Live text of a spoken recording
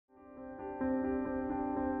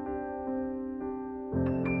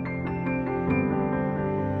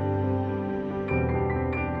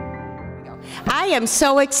I am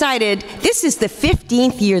so excited. This is the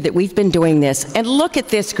 15th year that we've been doing this, and look at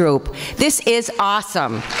this group. This is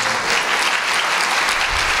awesome.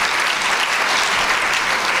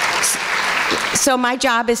 So my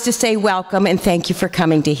job is to say welcome and thank you for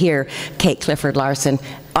coming to hear Kate Clifford Larson,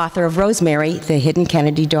 author of Rosemary, the Hidden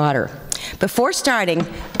Kennedy Daughter. Before starting,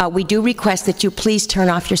 we do request that you please turn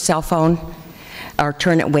off your cell phone or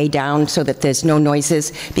turn it way down so that there's no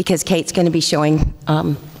noises, because Kate's going to be showing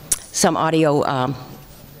some audio.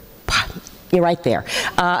 You're right there.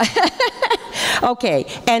 Okay,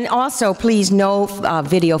 and also please no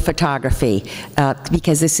video photography,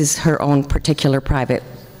 because this is her own particular private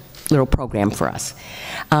little program for us.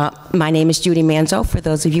 My name is Judy Manzo, for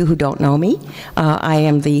those of you who don't know me. I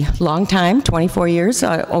am the longtime, 24 years,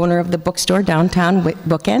 owner of the bookstore downtown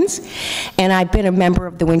Bookends, and I've been a member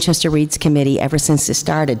of the Winchester Reads Committee ever since it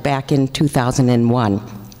started back in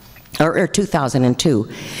 2001. Or 2002.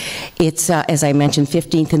 It's, as I mentioned,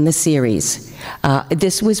 15th in the series.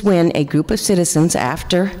 This was when a group of citizens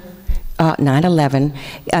after 9/11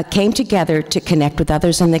 came together to connect with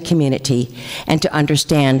others in the community and to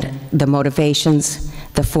understand the motivations,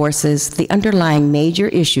 the forces, the underlying major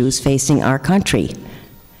issues facing our country.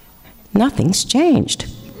 Nothing's changed.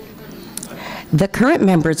 The current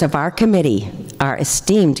members of our committee, our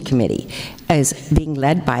esteemed committee, is being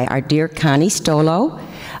led by our dear Connie Stolo.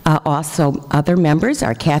 Also, other members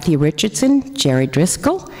are Kathy Richardson, Jerry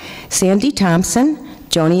Driscoll, Sandy Thompson,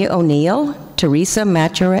 Joni O'Neill, Teresa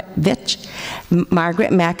Maturovich,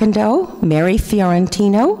 Margaret McIndoe, Mary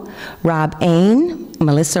Fiorentino, Rob Ain,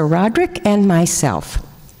 Melissa Roderick, and myself.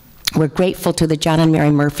 We're grateful to the John and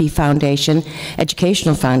Mary Murphy Foundation,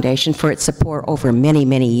 Educational Foundation, for its support over many,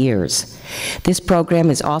 many years. This program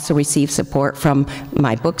has also received support from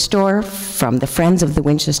my bookstore, from the Friends of the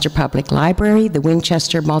Winchester Public Library, the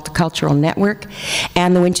Winchester Multicultural Network,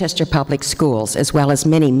 and the Winchester Public Schools, as well as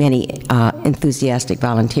many, many enthusiastic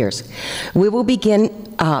volunteers. We will begin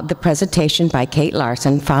the presentation by Kate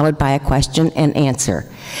Larson, followed by a question and answer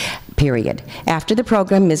period. After the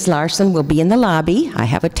program, Ms. Larson will be in the lobby. I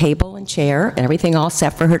have a table and chair and everything all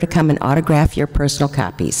set for her to come and autograph your personal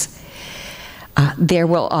copies. There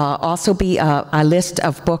will also be a list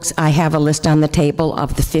of books. I have a list on the table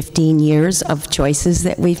of the 15 years of choices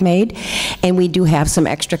that we've made, and we do have some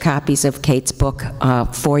extra copies of Kate's book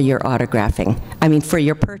for your autographing. I mean, for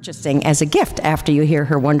your purchasing as a gift after you hear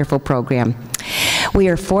her wonderful program. We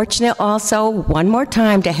are fortunate also, one more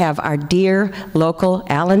time, to have our dear local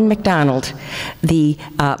Alan McDonald, the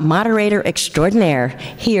moderator extraordinaire,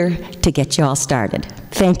 here to get you all started.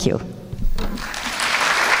 Thank you.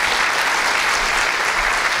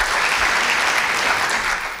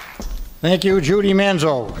 Thank you, Judy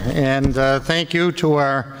Manzo, and thank you to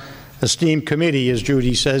our esteemed committee, as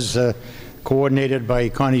Judy says, coordinated by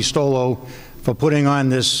Connie Stolo, for putting on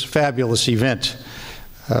this fabulous event.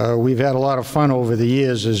 We've had a lot of fun over the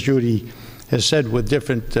years, as Judy has said, with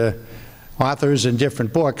different authors and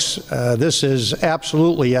different books. This is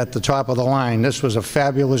absolutely at the top of the line. This was a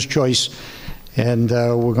fabulous choice, and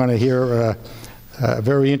we're going to hear a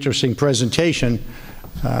very interesting presentation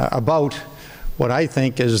about what I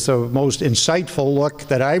think is the most insightful look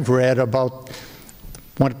that I've read about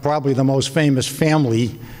probably the most famous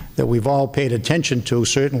family that we've all paid attention to,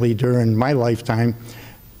 certainly during my lifetime.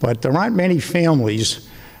 But there aren't many families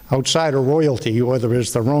outside of royalty, whether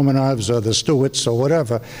it's the Romanovs or the Stuarts or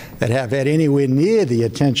whatever, that have had anywhere near the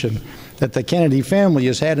attention that the Kennedy family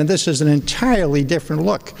has had. And this is an entirely different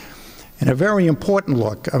look, and a very important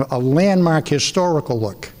look, a landmark historical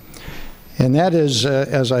look. And that is,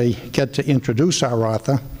 as I get to introduce our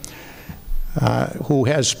author, who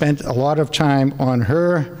has spent a lot of time on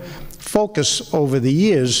her focus over the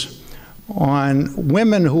years on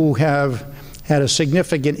women who have had a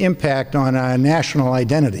significant impact on our national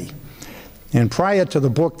identity. And prior to the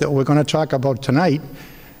book that we're going to talk about tonight,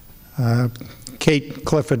 Kate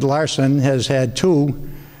Clifford Larson has had two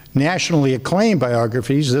nationally acclaimed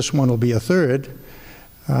biographies, this one will be a third,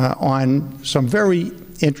 on some very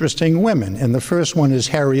interesting women. And the first one is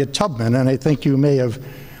Harriet Tubman, and I think you may have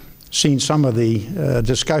seen some of the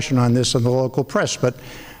discussion on this in the local press, but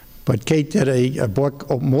Kate did a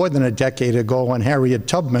book more than a decade ago on Harriet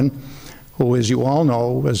Tubman, who, as you all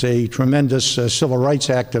know, was a tremendous civil rights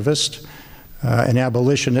activist, an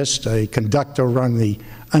abolitionist, a conductor on the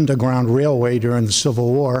Underground Railway during the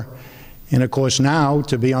Civil War, and of course now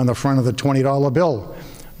to be on the front of the $20 bill,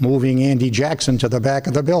 moving Andy Jackson to the back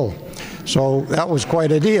of the bill. So that was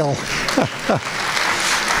quite a deal.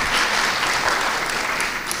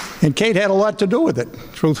 And Kate had a lot to do with it,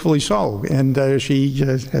 truthfully so. And she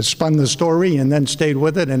has spun the story and then stayed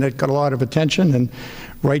with it, and it got a lot of attention, and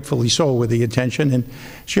rightfully so with the attention. And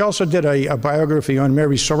she also did a biography on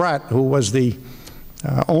Mary Surratt, who was the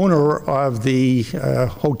owner of the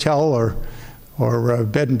hotel or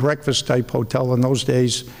bed and breakfast type hotel in those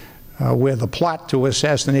days, where the plot to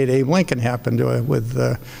assassinate Abe Lincoln happened with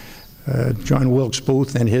John Wilkes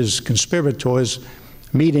Booth and his conspirators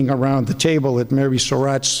meeting around the table at Mary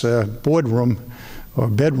Surratt's boardroom, or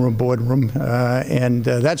bedroom boardroom, and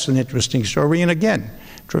that's an interesting story, and again,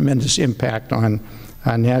 tremendous impact on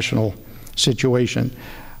our national situation.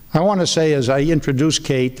 I want to say, as I introduce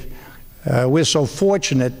Kate, we're so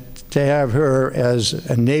fortunate to have her as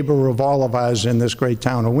a neighbor of all of ours in this great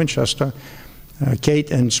town of Winchester.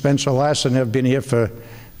 Kate and Spencer Larson have been here for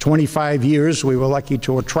 25 years. We were lucky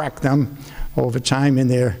to attract them over time in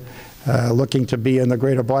their looking to be in the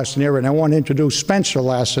greater Boston area. And I want to introduce Spencer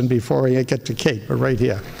Larson before I get to Kate, but right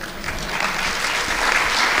here.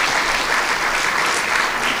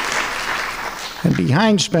 And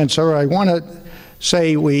behind Spencer, I want to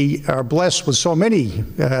say we are blessed with so many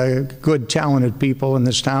good, talented people in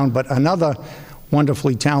this town, but another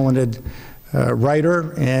wonderfully talented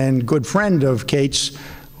writer and good friend of Kate's,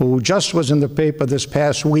 who just was in the paper this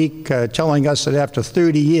past week telling us that after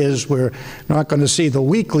 30 years we're not going to see the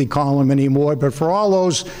weekly column anymore, but for all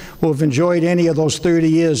those who have enjoyed any of those 30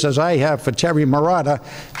 years, as I have for Terry Marotta,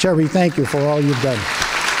 Terry, thank you for all you've done.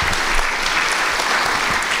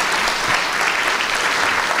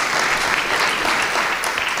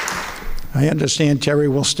 I understand Terry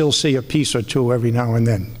will still see a piece or two every now and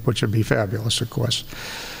then, which would be fabulous, of course.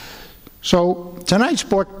 So tonight's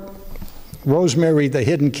book, Rosemary, the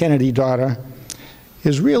Hidden Kennedy Daughter,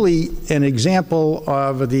 is really an example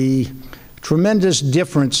of the tremendous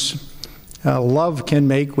difference love can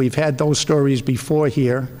make. We've had those stories before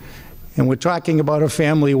here, and we're talking about a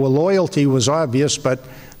family where loyalty was obvious, but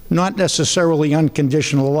not necessarily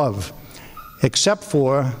unconditional love, except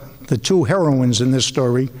for the two heroines in this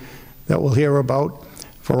story that we'll hear about.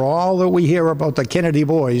 For all that we hear about the Kennedy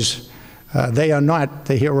boys, they are not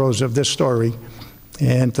the heroes of this story.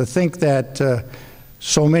 And to think that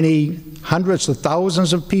so many hundreds of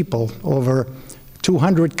thousands of people over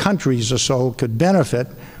 200 countries or so could benefit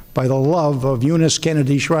by the love of Eunice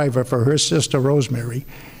Kennedy Shriver for her sister Rosemary,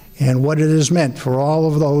 and what it has meant for all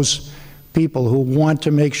of those people who want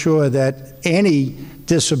to make sure that any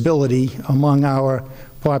disability among our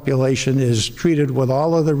population is treated with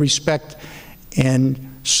all of the respect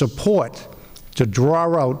and support to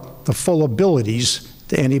draw out the full abilities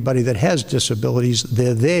to anybody that has disabilities.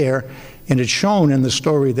 They're there, and it's shown in the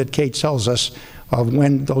story that Kate tells us of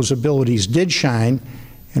when those abilities did shine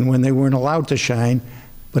and when they weren't allowed to shine,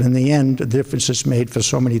 but in the end, the difference is made for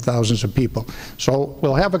so many thousands of people. So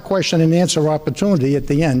we'll have a question and answer opportunity at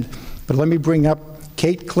the end, but let me bring up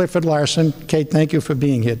Kate Clifford Larson. Kate, thank you for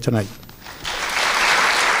being here tonight.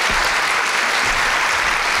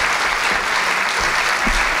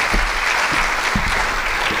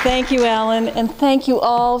 Thank you, Alan, and thank you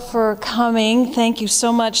all for coming. Thank you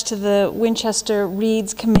so much to the Winchester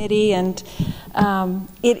Reads Committee, and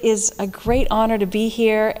it is a great honor to be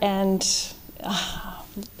here, and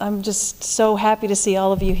I'm just so happy to see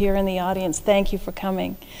all of you here in the audience. Thank you for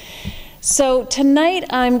coming. So tonight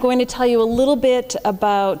I'm going to tell you a little bit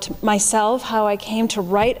about myself, how I came to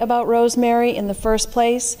write about Rosemary in the first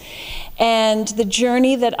place, and the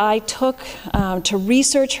journey that I took to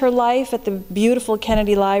research her life at the beautiful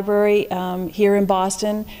Kennedy Library here in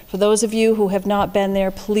Boston. For those of you who have not been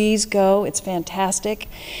there, please go. It's fantastic.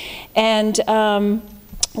 And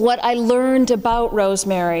what I learned about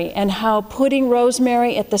Rosemary and how putting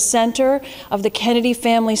Rosemary at the center of the Kennedy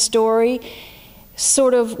family story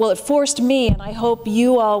sort of, well, it forced me, and I hope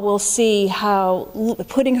you all will see how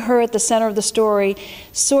putting her at the center of the story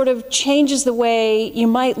sort of changes the way you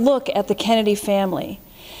might look at the Kennedy family.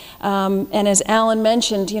 And as Alan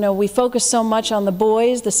mentioned, you know, we focus so much on the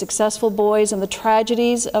boys, the successful boys, and the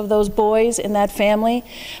tragedies of those boys in that family.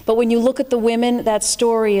 But when you look at the women, that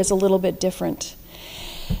story is a little bit different.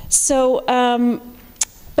 So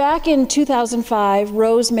back in 2005,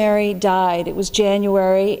 Rosemary died. It was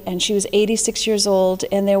January, and she was 86 years old,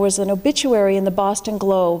 and there was an obituary in the Boston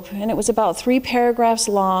Globe, and it was about 3 paragraphs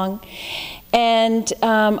long. And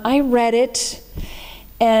I read it,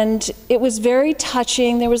 and it was very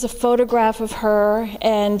touching. There was a photograph of her,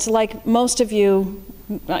 and like most of you,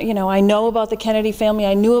 you know, I know about the Kennedy family.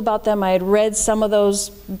 I knew about them. I had read some of those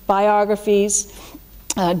biographies.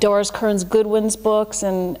 Doris Kearns Goodwin's books,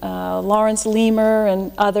 and Lawrence Leamer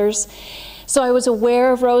and others. So I was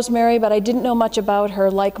aware of Rosemary, but I didn't know much about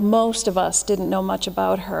her, like most of us didn't know much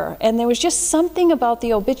about her. And there was just something about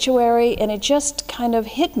the obituary, and it just kind of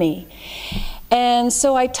hit me. And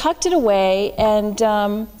so I tucked it away, and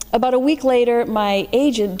about a week later, my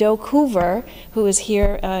agent, Doak Hoover, who is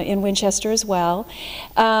here in Winchester as well,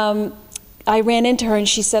 I ran into her and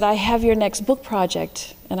she said, "I have your next book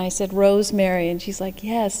project." And I said, "Rosemary." And she's like,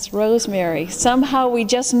 "Yes, Rosemary." Somehow we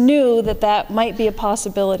just knew that that might be a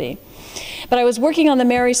possibility. But I was working on the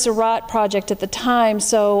Mary Surratt project at the time,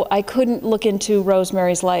 so I couldn't look into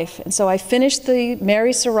Rosemary's life. And so I finished the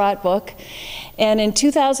Mary Surratt book, and in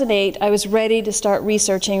 2008, I was ready to start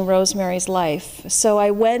researching Rosemary's life. So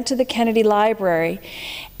I went to the Kennedy Library,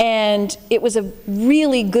 and it was a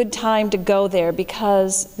really good time to go there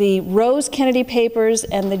because the Rose Kennedy papers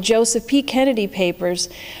and the Joseph P. Kennedy papers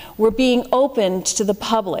were being opened to the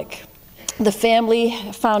public. The family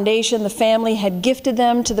foundation, the family had gifted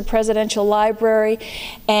them to the Presidential Library,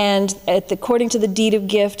 and according to the deed of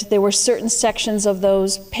gift, there were certain sections of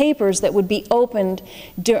those papers that would be opened,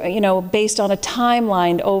 based on a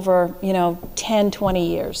timeline over, 10, 20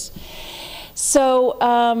 years. So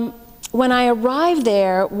when I arrived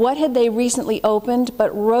there, what had they recently opened but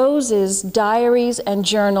Rose's diaries and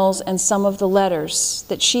journals and some of the letters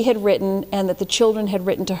that she had written and that the children had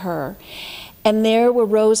written to her. And there were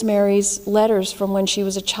Rosemary's letters from when she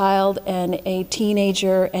was a child and a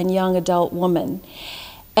teenager and young adult woman.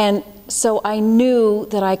 And so I knew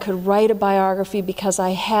that I could write a biography because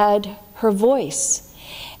I had her voice.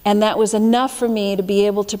 And that was enough for me to be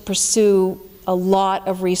able to pursue a lot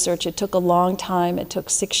of research. It took a long time. It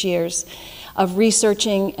took 6 years of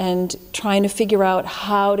researching and trying to figure out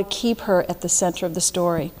how to keep her at the center of the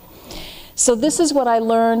story. So this is what I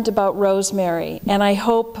learned about Rosemary, and I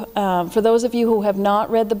hope for those of you who have not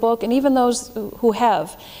read the book, and even those who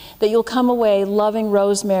have, that you'll come away loving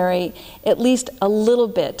Rosemary at least a little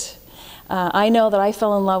bit. I know that I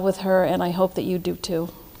fell in love with her, and I hope that you do too.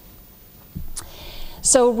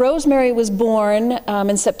 So Rosemary was born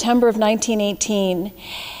in September of 1918.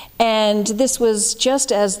 And this was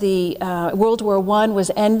just as the World War I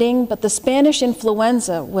was ending, but the Spanish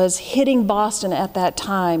influenza was hitting Boston at that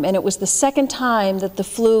time, and it was the second time that the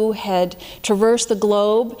flu had traversed the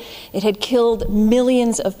globe. It had killed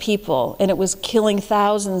millions of people, and it was killing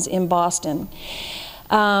thousands in Boston.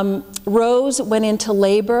 Rose went into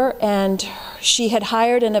labor, and she had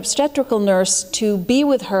hired an obstetrical nurse to be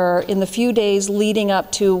with her in the few days leading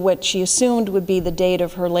up to what she assumed would be the date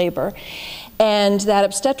of her labor. And that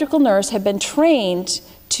obstetrical nurse had been trained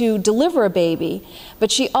to deliver a baby,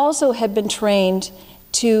 but she also had been trained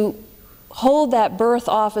to hold that birth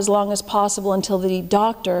off as long as possible until the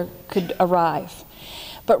doctor could arrive.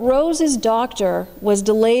 But Rose's doctor was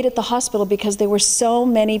delayed at the hospital because there were so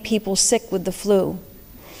many people sick with the flu.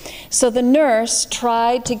 So the nurse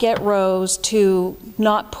tried to get Rose to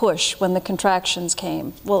not push when the contractions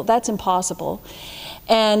came. Well, that's impossible.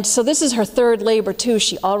 And so this is her third labor too.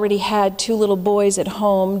 She already had 2 little boys at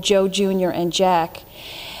home, Joe Jr. and Jack.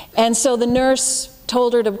 And so the nurse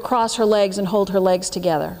told her to cross her legs and hold her legs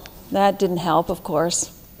together. That didn't help, of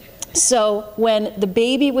course. So when the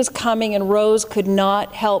baby was coming and Rose could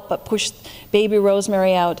not help but push baby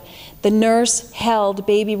Rosemary out, the nurse held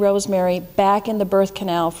baby Rosemary back in the birth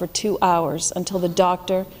canal for 2 hours until the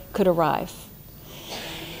doctor could arrive.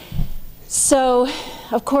 So,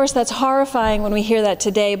 of course, that's horrifying when we hear that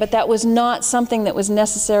today, but that was not something that was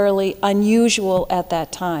necessarily unusual at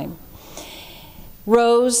that time.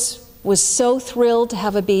 Rose was so thrilled to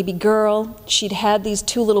have a baby girl. She'd had these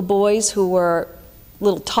 2 little boys who were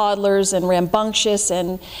little toddlers and rambunctious,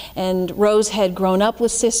 and Rose had grown up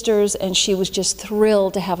with sisters, and she was just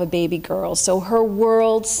thrilled to have a baby girl. So her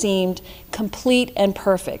world seemed complete and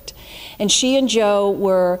perfect. And she and Joe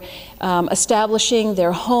were establishing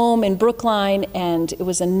their home in Brookline, and it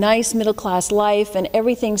was a nice middle-class life, and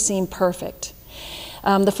everything seemed perfect.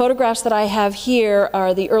 The photographs that I have here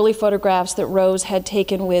are the early photographs that Rose had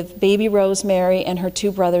taken with baby Rosemary and her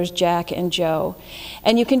 2 brothers, Jack and Joe.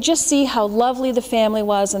 And you can just see how lovely the family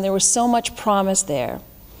was, and there was so much promise there.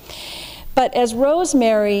 But as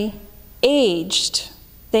Rosemary aged,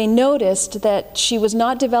 they noticed that she was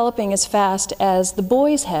not developing as fast as the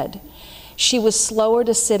boys had. She was slower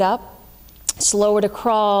to sit up, slower to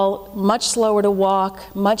crawl, much slower to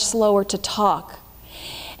walk, much slower to talk.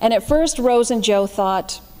 And at first, Rose and Joe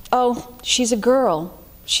thought, oh, she's a girl.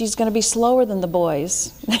 She's going to be slower than the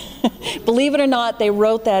boys. Believe it or not, they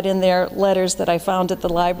wrote that in their letters that I found at the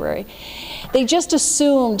library. They just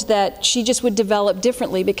assumed that she just would develop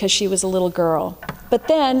differently because she was a little girl. But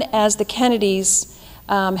then, as the Kennedys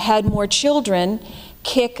had more children,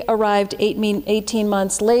 Kik arrived 18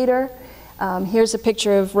 months later. Here's a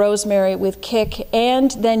picture of Rosemary with Kik,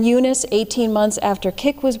 and then Eunice, 18 months after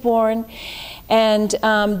Kik was born. And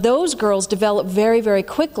those girls developed very, very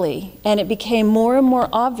quickly, and it became more and more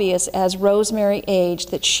obvious as Rosemary aged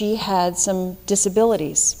that she had some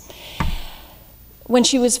disabilities. When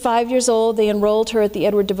she was 5 years old, they enrolled her at the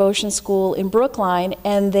Edward Devotion School in Brookline,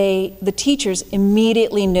 and the teachers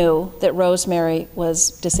immediately knew that Rosemary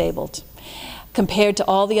was disabled. Compared to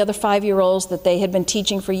all the other 5-year-olds that they had been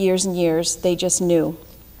teaching for years and years, they just knew.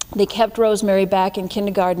 They kept Rosemary back in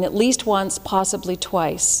kindergarten at least once, possibly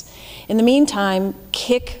twice. In the meantime,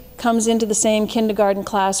 Kik comes into the same kindergarten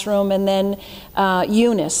classroom, and then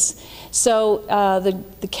Eunice. So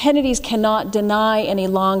the Kennedys cannot deny any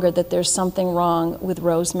longer that there's something wrong with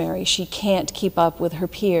Rosemary. She can't keep up with her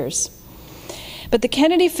peers. But the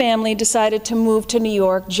Kennedy family decided to move to New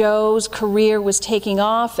York. Joe's career was taking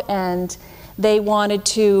off, and they wanted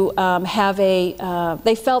to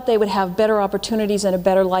they felt they would have better opportunities and a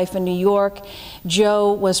better life in New York.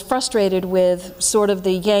 Joe was frustrated with sort of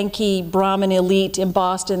the Yankee Brahmin elite in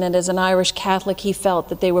Boston, and as an Irish Catholic, he felt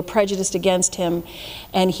that they were prejudiced against him,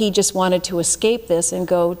 and he just wanted to escape this and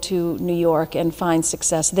go to New York and find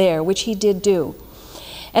success there, which he did do.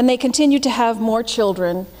 And they continued to have more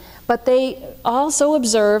children. But they also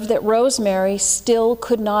observed that Rosemary still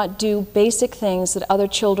could not do basic things that other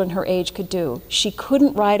children her age could do. She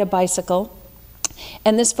couldn't ride a bicycle,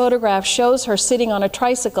 and this photograph shows her sitting on a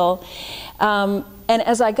tricycle. And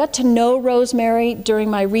as I got to know Rosemary during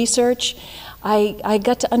my research, I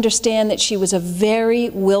got to understand that she was a very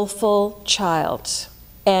willful child.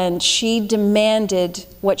 And she demanded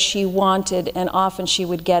what she wanted, and often she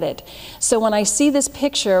would get it. So when I see this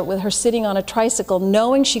picture with her sitting on a tricycle,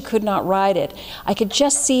 knowing she could not ride it, I could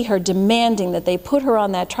just see her demanding that they put her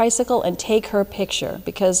on that tricycle and take her picture,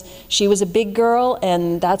 because she was a big girl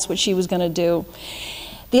and that's what she was going to do.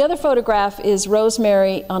 The other photograph is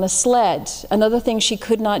Rosemary on a sled. Another thing she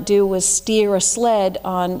could not do was steer a sled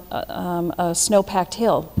on a snow-packed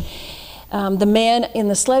hill. The man in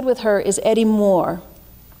the sled with her is Eddie Moore.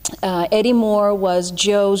 Eddie Moore was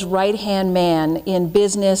Joe's right-hand man in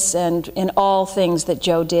business and in all things that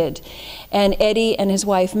Joe did. And Eddie and his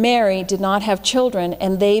wife Mary did not have children,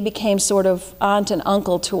 and they became sort of aunt and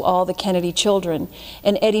uncle to all the Kennedy children.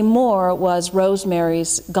 And Eddie Moore was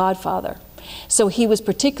Rosemary's godfather. So he was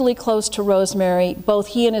particularly close to Rosemary. Both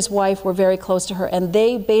he and his wife were very close to her, and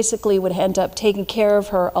they basically would end up taking care of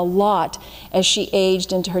her a lot as she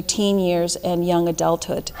aged into her teen years and young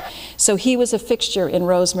adulthood. So he was a fixture in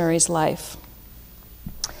Rosemary's life.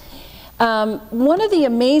 One of the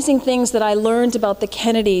amazing things that I learned about the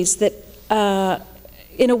Kennedys, that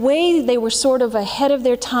in a way they were sort of ahead of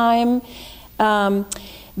their time.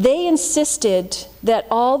 They insisted that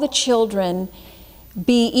all the children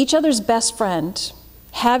be each other's best friend,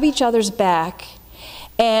 have each other's back,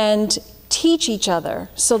 and teach each other,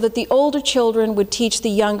 so that the older children would teach the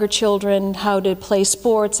younger children how to play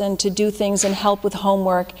sports and to do things and help with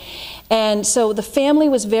homework. And so the family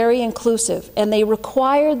was very inclusive, and they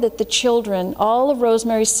required that the children, all of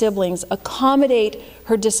Rosemary's siblings, accommodate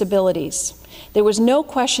her disabilities. There was no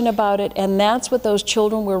question about it, and that's what those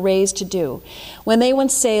children were raised to do. When they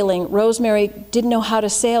went sailing, Rosemary didn't know how to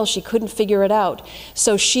sail. She couldn't figure it out.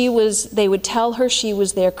 So they would tell her she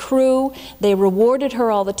was their crew. They rewarded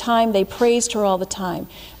her all the time. They praised her all the time.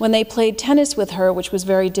 When they played tennis with her, which was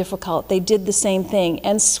very difficult, they did the same thing.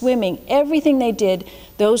 And swimming, everything they did,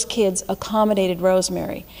 those kids accommodated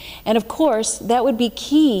Rosemary. And of course, that would be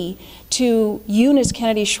key to Eunice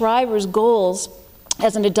Kennedy Shriver's goals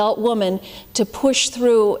as an adult woman to push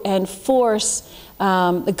through and force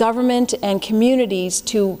the government and communities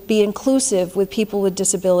to be inclusive with people with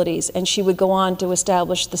disabilities. And she would go on to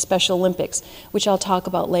establish the Special Olympics, which I'll talk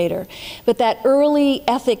about later. But that early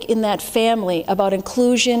ethic in that family about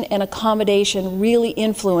inclusion and accommodation really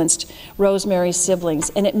influenced Rosemary's siblings,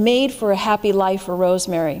 and it made for a happy life for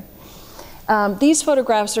Rosemary. These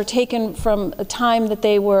photographs are taken from a time that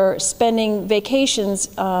they were spending vacations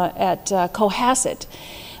at Cohasset.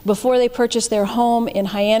 Before they purchased their home in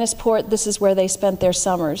Hyannisport, this is where they spent their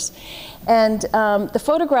summers. And the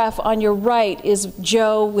photograph on your right is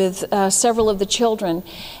Joe with several of the children.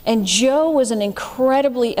 And Joe was an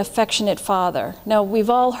incredibly affectionate father. Now, we've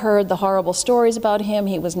all heard the horrible stories about him.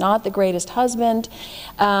 He was not the greatest husband,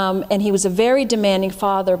 and he was a very demanding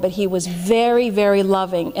father, but he was very, very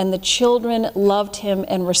loving, and the children loved him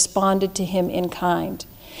and responded to him in kind.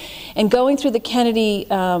 And going through the Kennedy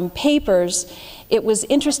papers, it was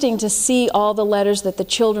interesting to see all the letters that the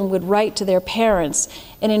children would write to their parents.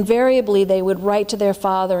 And invariably, they would write to their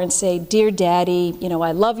father and say, "Dear Daddy, you know,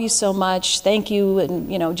 I love you so much. Thank you,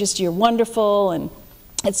 and, you know, just you're wonderful." And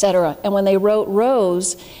etc. And when they wrote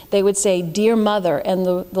Rose, they would say, "Dear Mother," and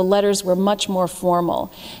the letters were much more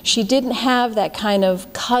formal. She didn't have that kind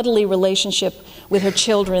of cuddly relationship with her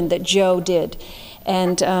children that Jo did.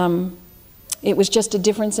 And it was just a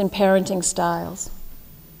difference in parenting styles.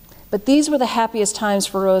 But these were the happiest times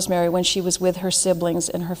for Rosemary, when she was with her siblings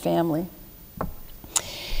and her family.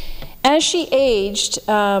 As she aged,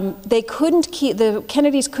 the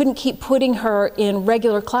Kennedys couldn't keep putting her in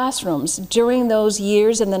regular classrooms. During those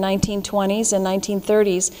years in the 1920s and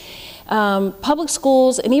 1930s, public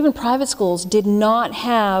schools and even private schools did not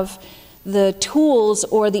have the tools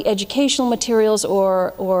or the educational materials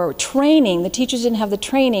or training. The teachers didn't have the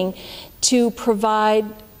training to provide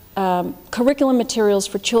curriculum materials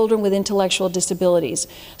for children with intellectual disabilities.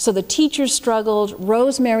 So the teachers struggled,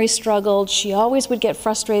 Rosemary struggled, she always would get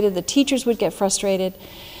frustrated, the teachers would get frustrated.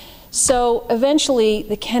 So eventually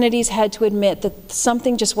the Kennedys had to admit that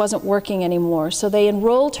something just wasn't working anymore. So they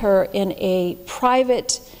enrolled her in a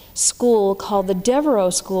private school called the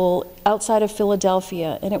Devereaux School outside of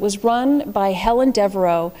Philadelphia. And it was run by Helen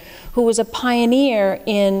Devereaux, who was a pioneer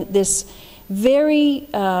in this very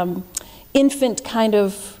infant kind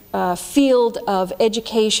of field of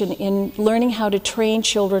education in learning how to train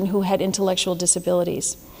children who had intellectual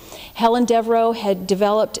disabilities. Helen Devereaux had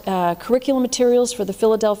developed curriculum materials for the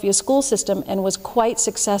Philadelphia school system and was quite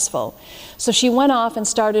successful. So she went off and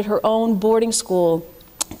started her own boarding school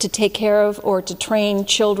to take care of or to train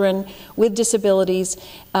children with disabilities,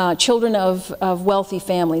 children of wealthy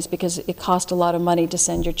families, because it cost a lot of money to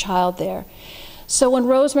send your child there. So when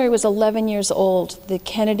Rosemary was 11 years old, the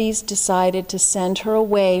Kennedys decided to send her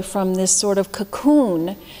away from this sort of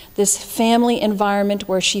cocoon, this family environment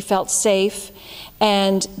where she felt safe,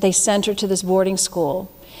 and they sent her to this boarding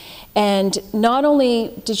school. And not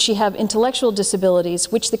only did she have intellectual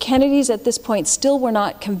disabilities, which the Kennedys at this point still were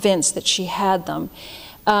not convinced that she had them,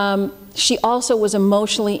 she also was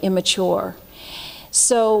emotionally immature.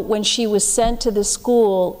 So when she was sent to this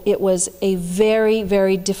school, it was a very,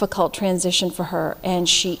 very difficult transition for her, and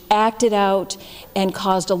she acted out and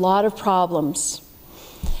caused a lot of problems.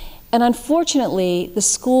 And unfortunately, the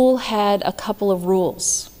school had a couple of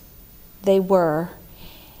rules. They were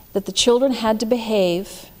that the children had to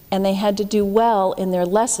behave and they had to do well in their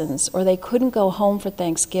lessons, or they couldn't go home for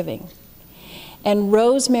Thanksgiving. And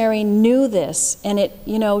Rosemary knew this, and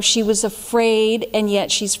she was afraid, and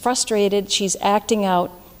yet she's frustrated, she's acting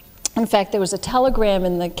out. In fact, there was a telegram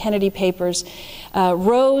in the Kennedy papers.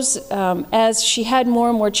 Rose, as she had more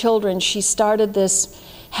and more children, she started this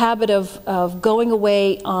habit of going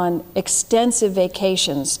away on extensive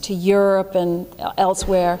vacations to Europe and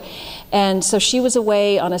elsewhere. And so she was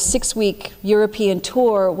away on a 6-week European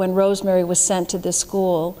tour when Rosemary was sent to this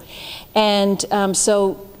school. And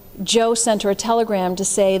so Jo sent her a telegram to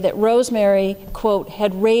say that Rosemary, quote,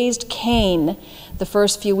 had raised Cain the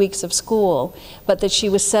first few weeks of school, but that she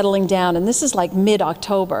was settling down. And this is like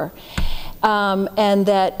mid-October. And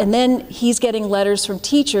then he's getting letters from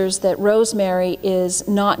teachers that Rosemary is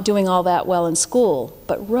not doing all that well in school.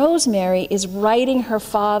 But Rosemary is writing her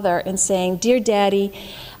father and saying, "Dear Daddy,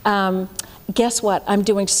 guess what? I'm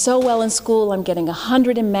doing so well in school. I'm getting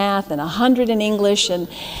 100 in math and 100 in English, and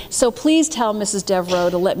so please tell Mrs. Devereaux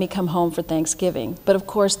to let me come home for Thanksgiving." But of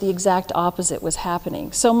course, the exact opposite was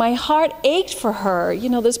happening. So my heart ached for her.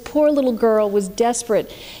 This poor little girl was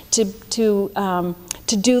desperate to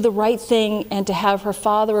do the right thing and to have her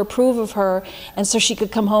father approve of her, and so she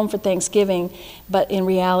could come home for Thanksgiving. But in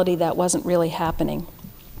reality, that wasn't really happening.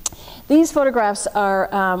 These photographs are,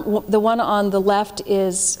 the one on the left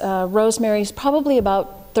is Rosemary's probably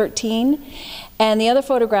about 13, and the other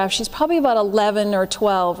photograph, she's probably about 11 or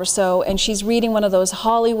 12 or so, and she's reading one of those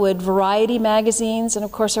Hollywood variety magazines, and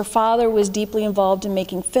of course her father was deeply involved in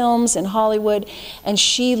making films in Hollywood, and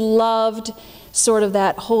she loved sort of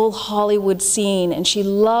that whole Hollywood scene, and she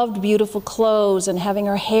loved beautiful clothes and having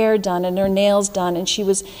her hair done and her nails done, and she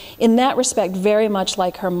was in that respect very much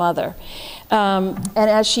like her mother. And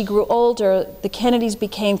as she grew older, the Kennedys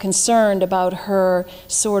became concerned about her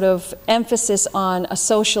sort of emphasis on a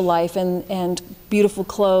social life and beautiful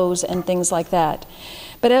clothes and things like that.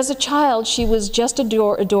 But as a child, she was just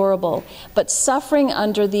adorable, but suffering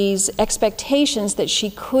under these expectations that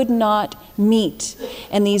she could not meet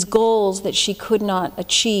and these goals that she could not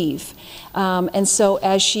achieve. And so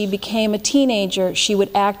as she became a teenager, she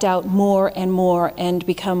would act out more and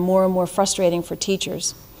become more and more frustrating for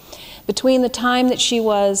teachers. Between the time that she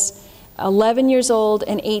was 11 years old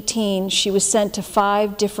and 18, she was sent to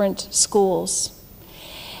 5 different schools.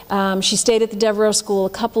 She stayed at the Devereux School a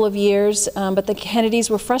couple of years, but the Kennedys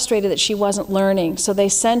were frustrated that she wasn't learning, so they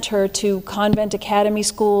sent her to convent academy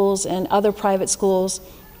schools and other private schools.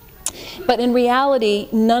 But in reality,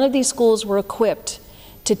 none of these schools were equipped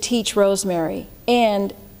to teach Rosemary,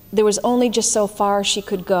 and there was only just so far she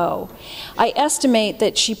could go. I estimate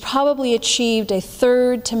that she probably achieved a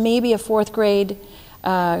 3rd to maybe a 4th grade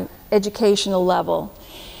educational level.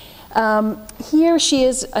 Here she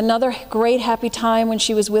is, another great happy time when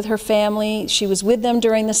she was with her family. She was with them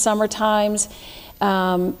during the summer times.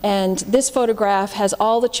 And this photograph has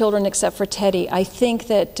all the children except for Teddy. I think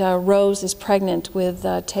that Rose is pregnant with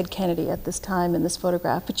Ted Kennedy at this time in this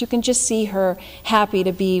photograph. But you can just see her happy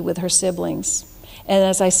to be with her siblings. And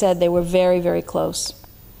as I said, they were very, very close.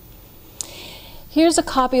 Here's a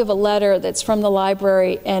copy of a letter that's from the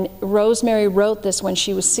library, and Rosemary wrote this when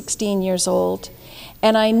she was 16 years old.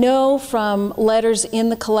 And I know from letters in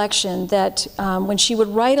the collection that when she would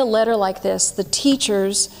write a letter like this, the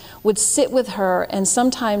teachers would sit with her, and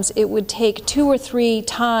sometimes it would take 2 or 3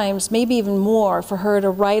 times, maybe even more, for her to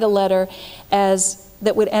write a letter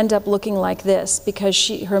that would end up looking like this, because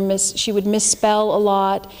she would misspell a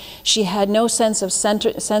lot. She had no sense of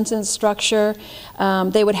sentence structure.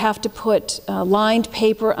 They would have to put lined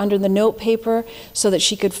paper under the note paper so that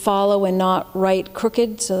she could follow and not write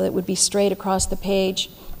crooked, so that it would be straight across the page.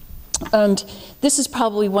 And this is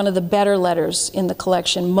probably one of the better letters in the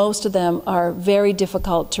collection. Most of them are very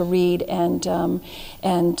difficult to read, and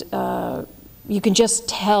you can just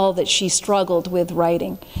tell that she struggled with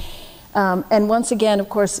writing. And once again, of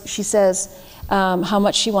course, she says how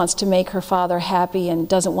much she wants to make her father happy and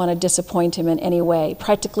doesn't want to disappoint him in any way.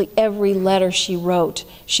 Practically every letter she wrote,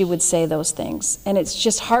 she would say those things. And it's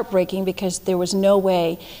just heartbreaking because there was no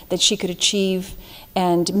way that she could achieve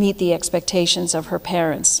and meet the expectations of her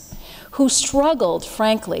parents, who struggled,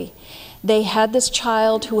 frankly. They had this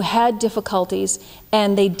child who had difficulties,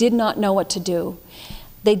 and they did not know what to do.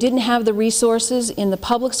 They didn't have the resources in the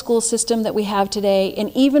public school system that we have today,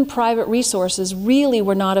 and even private resources really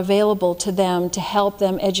were not available to them to help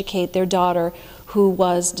them educate their daughter who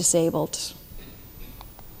was disabled.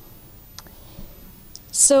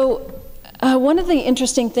 So one of the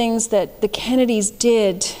interesting things that the Kennedys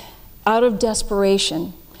did out of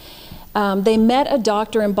desperation, they met a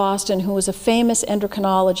doctor in Boston who was a famous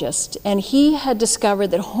endocrinologist, and he had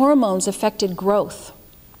discovered that hormones affected growth,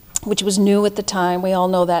 which was new at the time. We all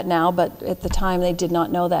know that now, but at the time they did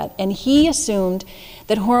not know that. And he assumed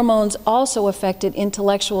that hormones also affected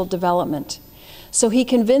intellectual development. So he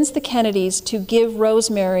convinced the Kennedys to give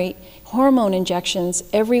Rosemary hormone injections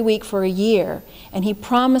every week for a year, and he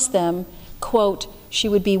promised them, quote, she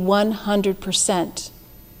would be 100%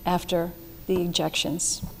 after the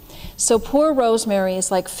injections. So poor Rosemary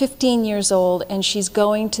is like 15 years old, and she's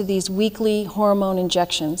going to these weekly hormone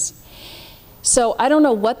injections. So I don't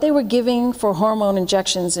know what they were giving for hormone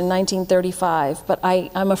injections in 1935, but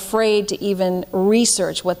I'm afraid to even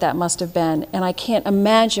research what that must have been, and I can't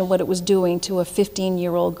imagine what it was doing to a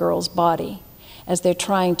 15-year-old girl's body as they're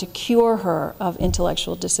trying to cure her of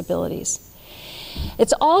intellectual disabilities.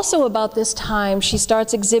 It's also about this time she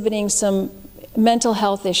starts exhibiting some mental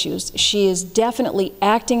health issues. She is definitely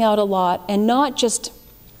acting out a lot, and not just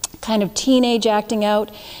kind of teenage acting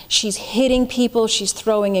out. She's hitting people, she's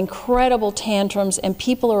throwing incredible tantrums, and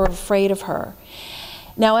people are afraid of her.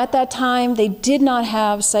 Now at that time, they did not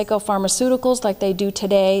have psychopharmaceuticals like they do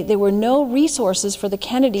today. There were no resources for the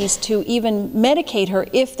Kennedys to even medicate her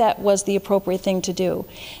if that was the appropriate thing to do.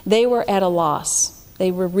 They were at a loss.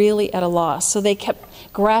 They were really at a loss. So they kept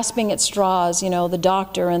grasping at straws, you know, the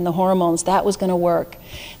doctor and the hormones, that was going to work.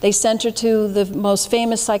 They sent her to the most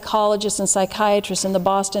famous psychologists and psychiatrists in the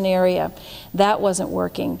Boston area. That wasn't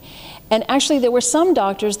working. And actually there were some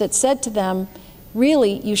doctors that said to them,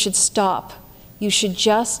 really, you should stop. You should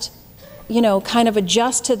just, you know, kind of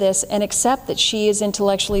adjust to this and accept that she is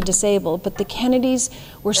intellectually disabled. But the Kennedys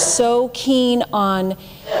were so keen on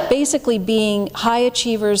basically being high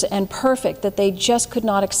achievers and perfect that they just could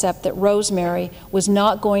not accept that Rosemary was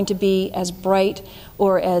not going to be as bright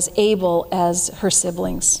or as able as her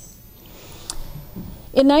siblings.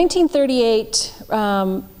 In 1938,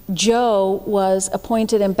 Joe was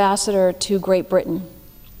appointed ambassador to Great Britain.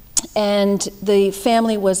 And the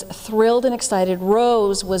family was thrilled and excited.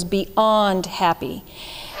 Rose was beyond happy.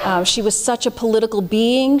 She was such a political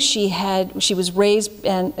being. She was raised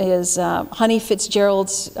as Honey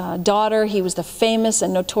Fitzgerald's daughter. He was the famous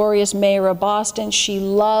and notorious mayor of Boston. She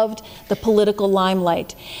loved the political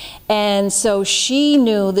limelight. And so she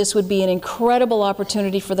knew this would be an incredible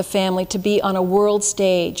opportunity for the family to be on a world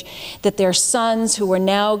stage, that their sons, who were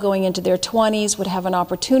now going into their 20s, would have an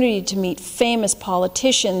opportunity to meet famous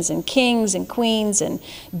politicians and kings and queens and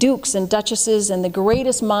dukes and duchesses and the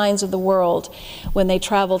greatest minds of the world when they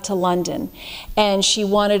traveled to London. And she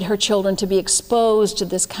wanted her children to be exposed to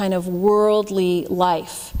this kind of worldly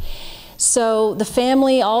life. So the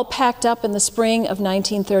family all packed up in the spring of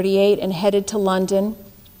 1938 and headed to London.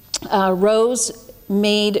 Rose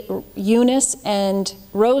made Eunice and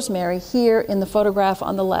Rosemary, here in the photograph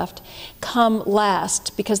on the left, come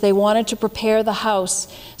last because they wanted to prepare the house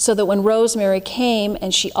so that when Rosemary came,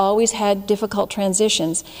 and she always had difficult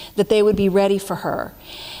transitions, that they would be ready for her.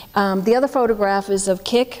 The other photograph is of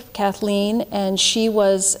Kathleen, and she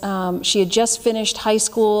had just finished high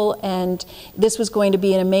school, and this was going to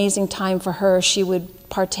be an amazing time for her. She would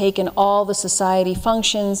partake in all the society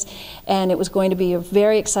functions, and it was going to be a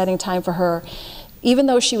very exciting time for her. Even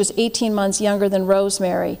though she was 18 months younger than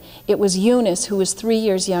Rosemary, it was Eunice, who was 3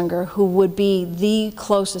 years younger, who would be the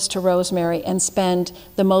closest to Rosemary and spend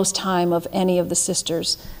the most time of any of the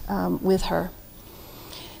sisters with her.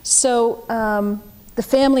 So the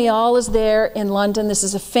family all is there in London. This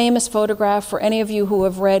is a famous photograph for any of you who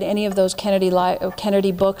have read any of those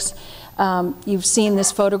Kennedy books. You've seen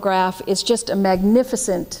this photograph. It's just a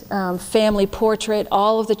magnificent family portrait.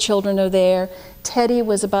 All of the children are there. Teddy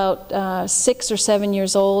was about 6 or 7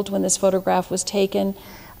 years old when this photograph was taken,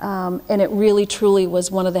 and it really, truly was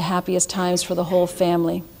one of the happiest times for the whole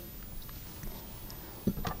family.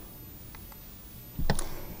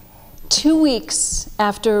 2 weeks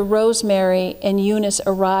after Rosemary and Eunice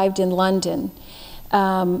arrived in London,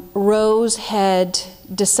 Rose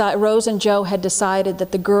and Joe had decided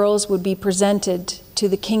that the girls would be presented to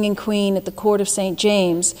the King and Queen at the Court of St.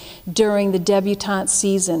 James during the debutante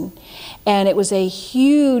season. And it was a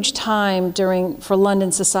huge time for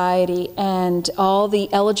London society, and all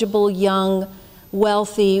the eligible young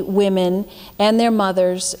wealthy women and their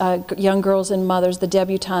mothers, young girls and mothers, the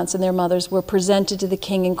debutantes and their mothers, were presented to the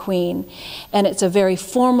King and Queen. And it's a very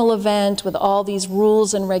formal event with all these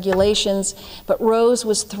rules and regulations, but Rose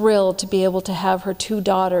was thrilled to be able to have her 2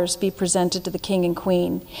 daughters be presented to the King and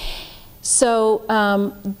Queen. So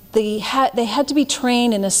they had to be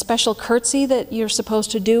trained in a special curtsy that you're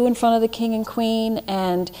supposed to do in front of the King and Queen,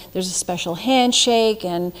 and there's a special handshake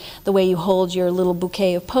and the way you hold your little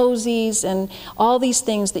bouquet of posies and all these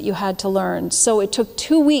things that you had to learn. So it took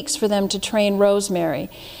 2 weeks for them to train Rosemary.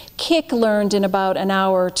 Kik learned in about an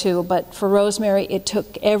hour or 2, but for Rosemary it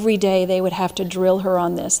took every day. They would have to drill her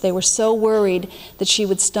on this. They were so worried that she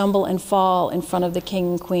would stumble and fall in front of the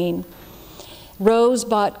King and Queen. Rose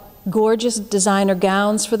bought gorgeous designer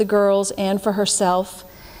gowns for the girls and for herself.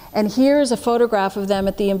 And here's a photograph of them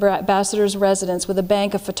at the ambassador's residence with a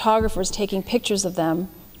bank of photographers taking pictures of them.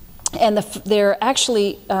 And there are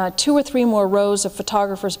actually 2 or 3 more rows of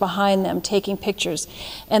photographers behind them taking pictures.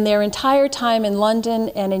 And their entire time in London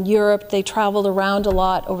and in Europe, they traveled around a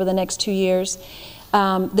lot over the next 2 years.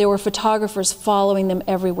 There were photographers following them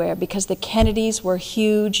everywhere because the Kennedys were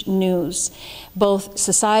huge news, both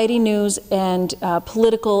society news and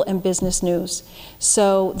political and business news.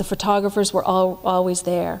 So the photographers were always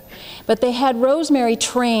there. But they had Rosemary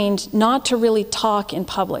trained not to really talk in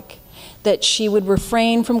public, that she would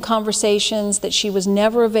refrain from conversations, that she was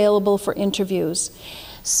never available for interviews.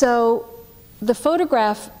 So the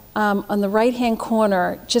photograph on the right-hand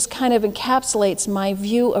corner just kind of encapsulates my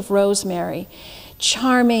view of Rosemary.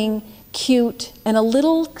 Charming, cute, and a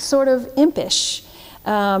little sort of impish.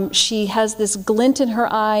 She has this glint in her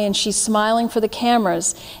eye, and she's smiling for the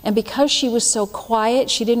cameras. And because she was so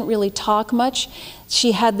quiet, she didn't really talk much,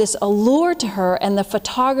 she had this allure to her, and the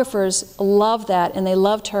photographers loved that, and they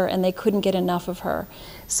loved her, and they couldn't get enough of her.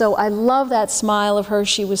 So I love that smile of her.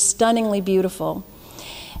 She was stunningly beautiful.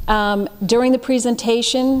 During the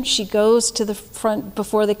presentation, she goes to the front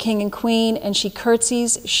before the King and Queen and she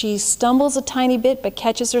curtsies. She stumbles a tiny bit but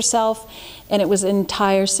catches herself, and it was an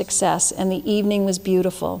entire success, and the evening was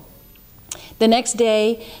beautiful. The next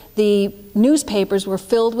day, the newspapers were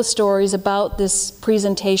filled with stories about this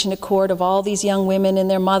presentation at court of all these young women and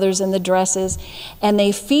their mothers in the dresses, and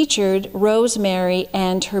they featured Rosemary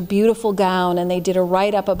and her beautiful gown, and they did a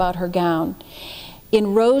write-up about her gown.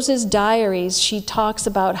 In Rose's diaries, she talks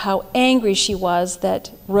about how angry she was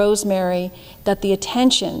that the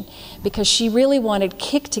attention, because she really wanted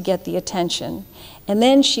Kik to get the attention. And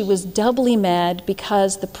then she was doubly mad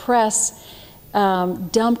because the press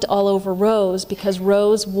dumped all over Rose because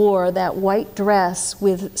Rose wore that white dress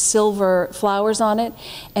with silver flowers on it,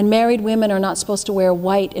 and married women are not supposed to wear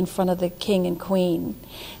white in front of the king and queen.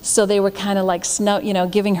 So they were kind of like,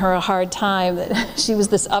 giving her a hard time that she was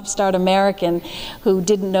this upstart American who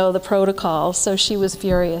didn't know the protocol, so she was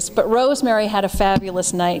furious. But Rosemary had a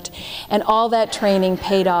fabulous night, and all that training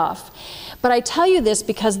paid off. But I tell you this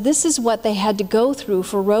because this is what they had to go through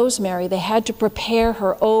for Rosemary. They had to prepare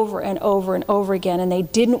her over and over and over again, and they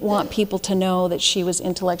didn't want people to know that she was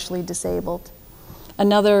intellectually disabled.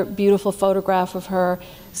 Another beautiful photograph of her,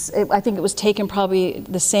 I think it was taken probably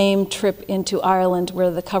the same trip into Ireland where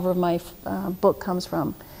the cover of my book comes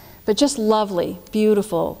from. But just lovely,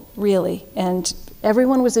 beautiful, really. And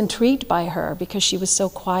everyone was intrigued by her because she was so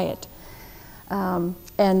quiet.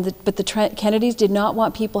 But the Kennedys did not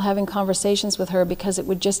want people having conversations with her because it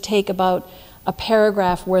would just take about a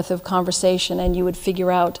paragraph worth of conversation and you would figure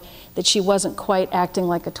out that she wasn't quite acting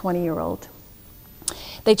like a 20-year-old.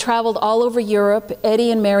 They traveled all over Europe.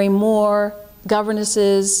 Eddie and Mary Moore,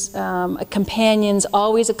 governesses, companions,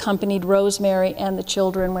 always accompanied Rosemary and the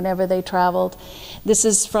children whenever they traveled. This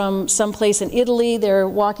is from someplace in Italy. They're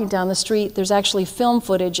walking down the street. There's actually film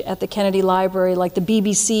footage at the Kennedy Library, like the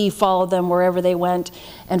BBC followed them wherever they went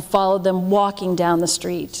and followed them walking down the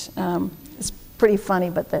street. It's pretty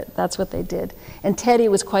funny, but that's what they did. And Teddy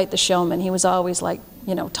was quite the showman. He was always like,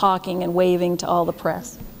 talking and waving to all the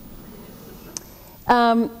press.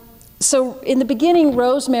 So in the beginning,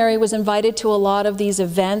 Rosemary was invited to a lot of these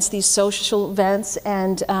events, these social events,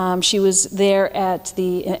 and she was there at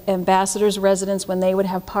the ambassador's residence when they would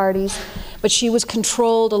have parties, but she was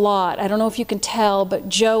controlled a lot. I don't know if you can tell, but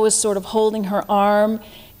Joe was sort of holding her arm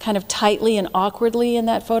kind of tightly and awkwardly in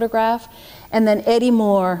that photograph. And then Eddie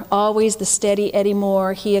Moore, always the steady Eddie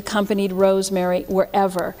Moore, he accompanied Rosemary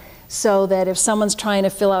wherever. So that if someone's trying to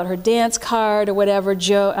fill out her dance card or whatever,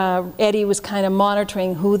 Eddie was kind of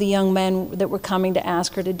monitoring who the young men that were coming to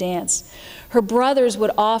ask her to dance. Her brothers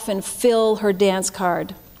would often fill her dance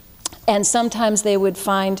card, and sometimes they would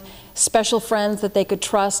find special friends that they could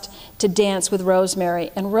trust to dance with Rosemary.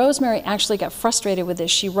 And Rosemary actually got frustrated with this.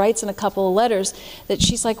 She writes in a couple of letters that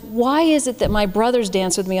she's like, why is it that my brothers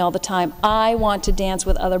dance with me all the time? I want to dance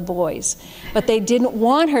with other boys. But they didn't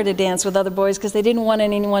want her to dance with other boys because they didn't want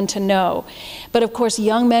anyone to know. But of course,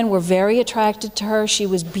 young men were very attracted to her. She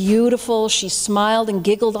was beautiful. She smiled and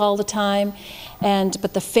giggled all the time.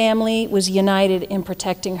 But the family was united in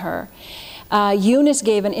protecting her. Eunice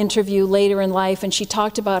gave an interview later in life, and she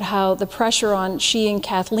talked about how the pressure on she and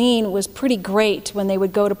Kathleen was pretty great when they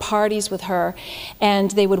would go to parties with her,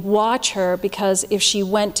 and they would watch her because if she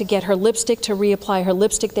went to get her lipstick, to reapply her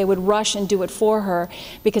lipstick, they would rush and do it for her,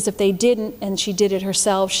 because if they didn't and she did it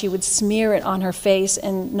herself, she would smear it on her face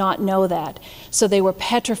and not know that. So they were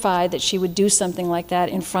petrified that she would do something like that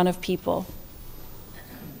in front of people.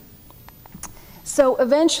 So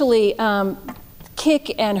eventually,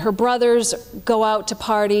 Kik and her brothers go out to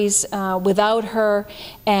parties without her,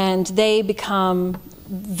 and they become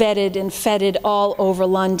vetted and feted all over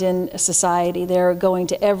London society. They're going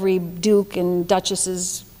to every Duke and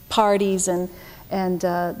Duchess's parties, and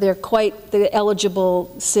they're quite the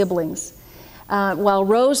eligible siblings. While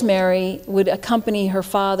Rosemary would accompany her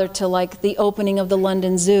father to like the opening of the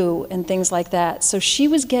London Zoo and things like that. So she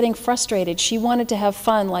was getting frustrated. She wanted to have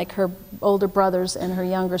fun like her older brothers and her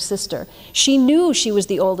younger sister. She knew she was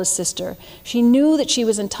the oldest sister. She knew that she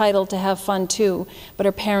was entitled to have fun too, but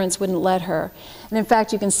her parents wouldn't let her. And in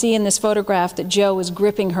fact, you can see in this photograph that Joe was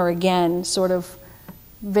gripping her again, sort of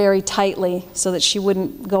very tightly so that she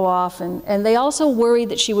wouldn't go off. And they also worried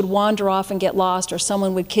that she would wander off and get lost, or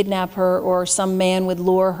someone would kidnap her, or some man would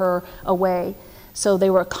lure her away. So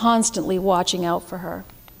they were constantly watching out for her.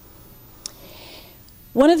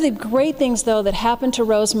 One of the great things, though, that happened to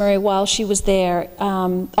Rosemary while she was there,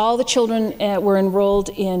 all the children were enrolled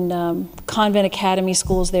in convent academy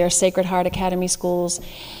schools there, Sacred Heart Academy schools.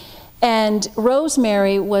 And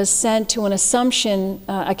Rosemary was sent to an Assumption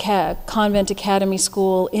convent academy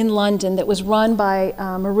school in London that was run by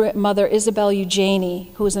Mother Isabel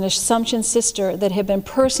Eugenie, who was an Assumption sister that had been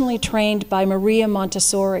personally trained by Maria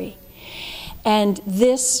Montessori. And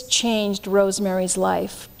this changed Rosemary's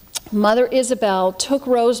life. Mother Isabel took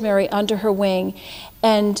Rosemary under her wing,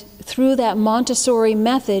 and through that Montessori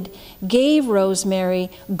method gave Rosemary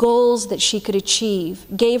goals that she could achieve,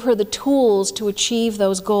 gave her the tools to achieve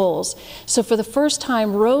those goals. So for the first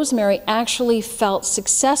time, Rosemary actually felt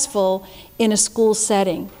successful in a school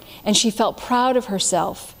setting, and she felt proud of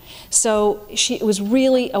herself. So it was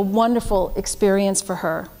really a wonderful experience for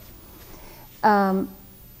her.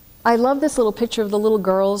 I love this little picture of the little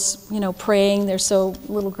girls, you know, praying. They're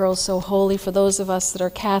little girls so holy, for those of us that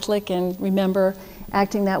are Catholic and remember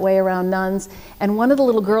acting that way around nuns. And one of the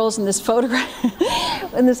little girls in this photograph,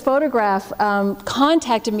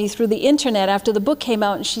 contacted me through the internet after the book came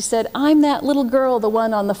out, and she said, "I'm that little girl, the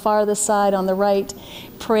one on the farthest side on the right,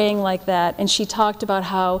 praying like that." And she talked about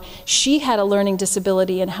how she had a learning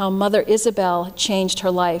disability and how Mother Isabel changed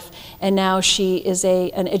her life, and now she is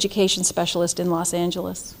an education specialist in Los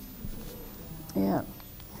Angeles. Yeah.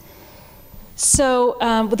 So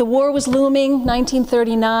the war was looming,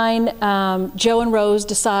 1939. Joe and Rose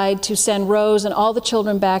decide to send Rose and all the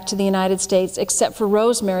children back to the United States, except for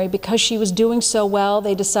Rosemary. Because she was doing so well,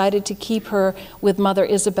 they decided to keep her with Mother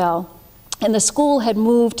Isabel. And the school had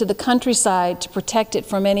moved to the countryside to protect it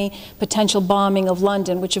from any potential bombing of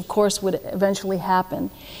London, which of course would eventually happen.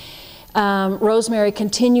 Rosemary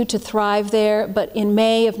continued to thrive there, but in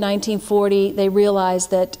May of 1940, they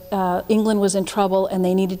realized that England was in trouble and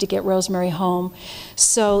they needed to get Rosemary home.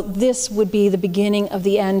 So this would be the beginning of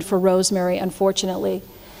the end for Rosemary, unfortunately.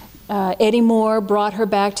 Eddie Moore brought her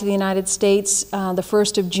back to the United States the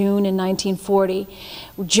 1st of June in 1940.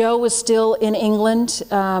 Joe was still in England.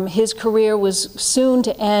 His career was soon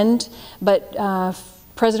to end, but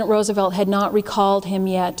President Roosevelt had not recalled him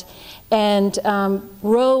yet. And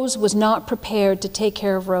Rose was not prepared to take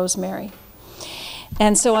care of Rosemary.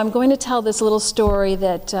 And so I'm going to tell this little story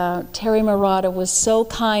that Terry Marotta was so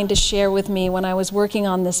kind to share with me when I was working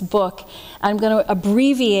on this book. I'm going to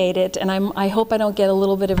abbreviate it, and I hope I don't get a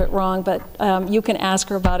little bit of it wrong, but you can ask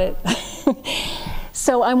her about it.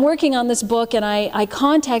 So I'm working on this book, and I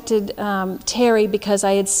contacted Terry because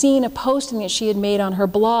I had seen a posting that she had made on her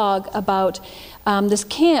blog about this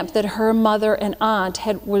camp that her mother and aunt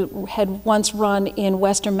had once run in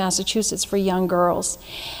Western Massachusetts for young girls.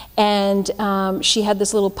 And she had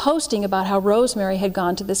this little posting about how Rosemary had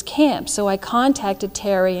gone to this camp. So I contacted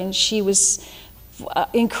Terry, and she was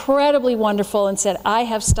incredibly wonderful and said, "I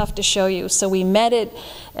have stuff to show you." So we met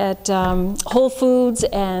at Whole Foods,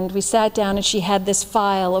 and we sat down, and she had this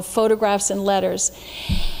file of photographs and letters.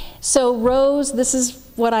 So Rose, this is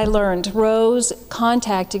what I learned. Rose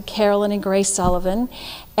contacted Carolyn and Grace Sullivan,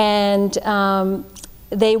 and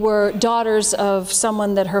they were daughters of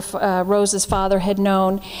someone that Rose's father had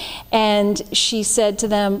known. And she said to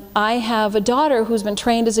them, "I have a daughter who's been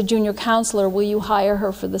trained as a junior counselor. Will you hire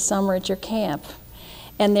her for the summer at your camp?"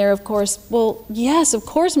 And they're, of course, "Well, yes, of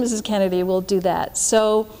course, Mrs. Kennedy will do that."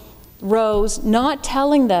 So Rose, not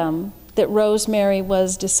telling them that Rosemary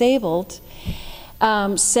was disabled,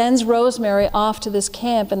 sends Rosemary off to this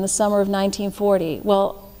camp in the summer of 1940.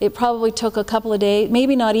 Well, it probably took a couple of days,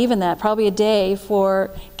 maybe not even that, probably a day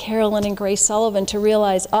for Carolyn and Grace Sullivan to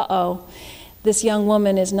realize, uh-oh, this young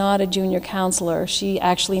woman is not a junior counselor. She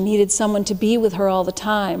actually needed someone to be with her all the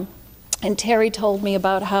time. And Terry told me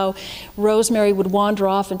about how Rosemary would wander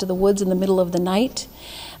off into the woods in the middle of the night.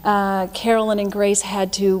 Carolyn and Grace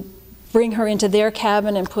had to bring her into their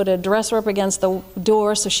cabin and put a dresser up against the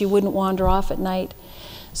door so she wouldn't wander off at night.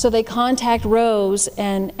 So they contact Rose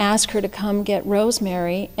and ask her to come get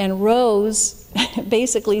Rosemary, and Rose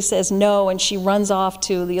basically says no, and she runs off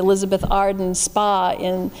to the Elizabeth Arden Spa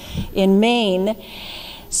in Maine.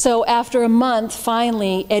 So after a month,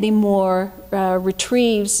 finally, Eddie Moore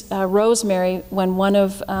retrieves Rosemary when one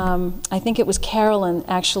of, I think it was Carolyn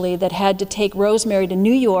actually, that had to take Rosemary to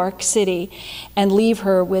New York City and leave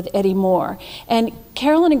her with Eddie Moore. And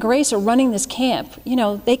Carolyn and Grace are running this camp. You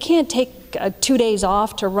know, they can't take 2 days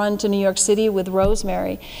off to run to New York City with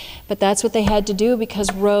Rosemary. But that's what they had to do because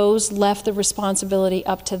Rose left the responsibility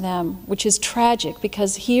up to them, which is tragic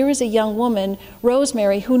because here is a young woman,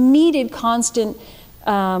 Rosemary, who needed constant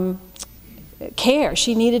care.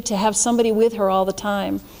 She needed to have somebody with her all the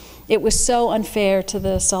time. It was so unfair to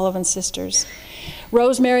the Sullivan sisters.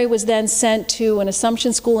 Rosemary was then sent to an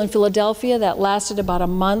Assumption school in Philadelphia that lasted about a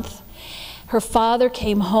month. Her father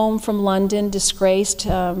came home from London, disgraced.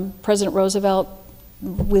 President Roosevelt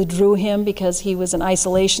withdrew him because he was an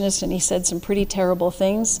isolationist and he said some pretty terrible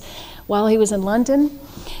things while he was in London.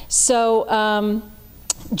 So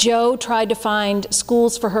Joe tried to find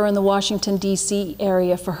schools for her in the Washington, D.C.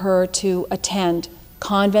 area for her to attend.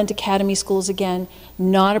 Convent academy schools, again,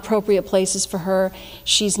 not appropriate places for her.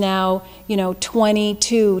 She's now,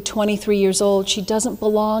 22, 23 years old. She doesn't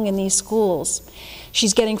belong in these schools.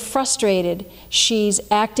 She's getting frustrated. She's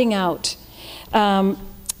acting out. By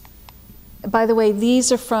the way,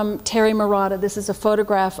 these are from Terry Marotta. This is a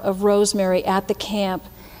photograph of Rosemary at the camp.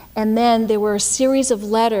 And then there were a series of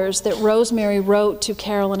letters that Rosemary wrote to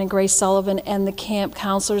Carolyn and Grace Sullivan and the camp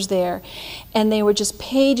counselors there. And they were just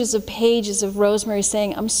pages of Rosemary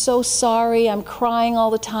saying, I'm so sorry, I'm crying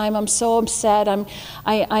all the time, I'm so upset,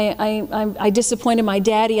 I disappointed my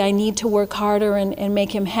daddy, I need to work harder and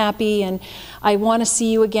make him happy, and I want to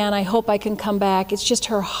see you again, I hope I can come back. It's just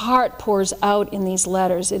her heart pours out in these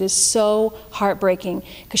letters. It is so heartbreaking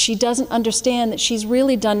because she doesn't understand that she's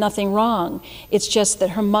really done nothing wrong. It's just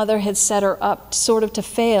that her mother had set her up sort of to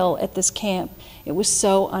fail at this camp. It was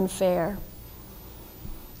so unfair.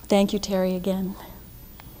 Thank you, Terry, again.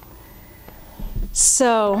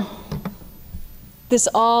 So, this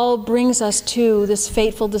all brings us to this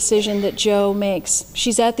fateful decision that Jo makes.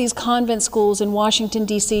 She's at these convent schools in Washington,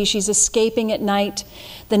 D.C. She's escaping at night.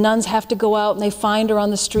 The nuns have to go out and they find her on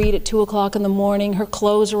the street at 2 o'clock in the morning. Her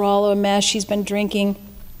clothes are all a mess. She's been drinking.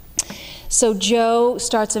 So Jo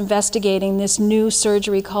starts investigating this new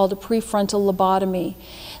surgery called a prefrontal lobotomy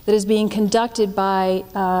that is being conducted by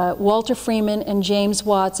Walter Freeman and James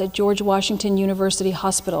Watts at George Washington University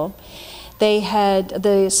Hospital.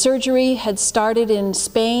 The surgery had started in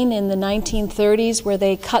Spain in the 1930s, where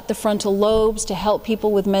they cut the frontal lobes to help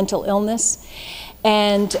people with mental illness,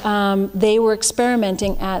 and they were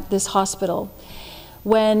experimenting at this hospital.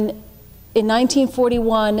 When in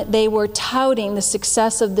 1941, they were touting the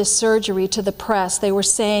success of this surgery to the press. They were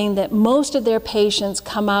saying that most of their patients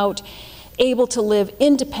come out able to live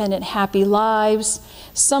independent, happy lives.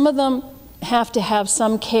 Some of them have to have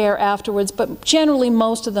some care afterwards, but generally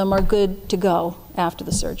most of them are good to go after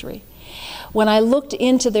the surgery. When I looked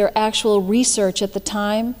into their actual research at the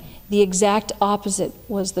time, the exact opposite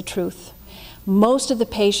was the truth. Most of the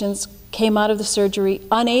patients came out of the surgery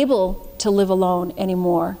unable to live alone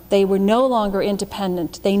anymore. They were no longer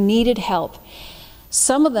independent. They needed help.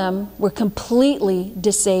 Some of them were completely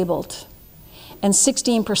disabled, and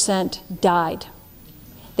 16% died.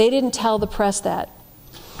 They didn't tell the press that.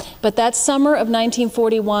 But that summer of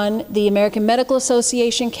 1941, the American Medical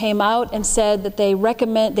Association came out and said that they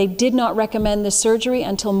did not recommend this surgery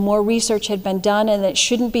until more research had been done, and that it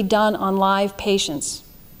shouldn't be done on live patients.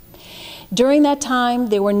 During that time,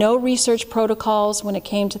 there were no research protocols when it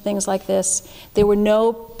came to things like this. There were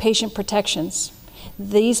no patient protections.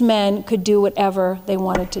 These men could do whatever they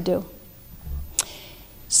wanted to do.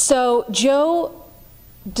 So Jo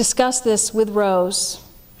discussed this with Rose.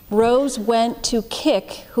 Rose went to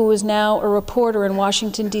Kik, who is now a reporter in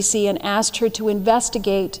Washington, D.C., and asked her to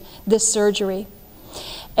investigate this surgery.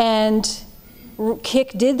 And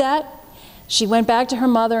Kik did that. She went back to her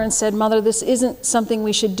mother and said, "Mother, this isn't something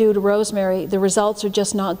we should do to Rosemary. The results are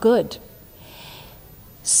just not good."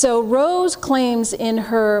 So Rose claims in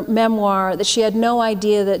her memoir that she had no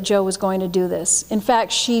idea that Jo was going to do this. In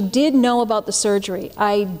fact, she did know about the surgery.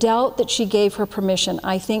 I doubt that she gave her permission.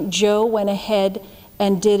 I think Jo went ahead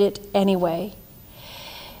and did it anyway.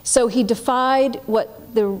 So he defied what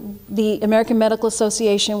the American Medical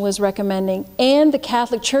Association was recommending, and the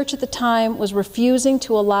Catholic Church at the time was refusing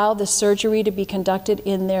to allow the surgery to be conducted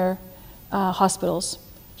in their hospitals.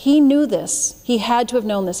 He knew this. He had to have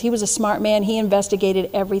known this. He was a smart man. He investigated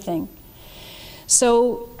everything.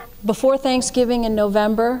 So before Thanksgiving in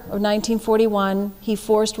November of 1941, he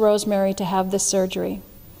forced Rosemary to have this surgery.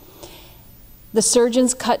 The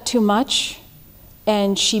surgeons cut too much,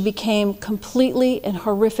 and she became completely and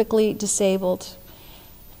horrifically disabled.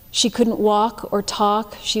 She couldn't walk or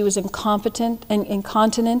talk. She was incompetent and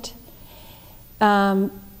incontinent.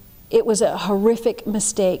 It was a horrific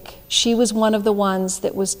mistake. She was one of the ones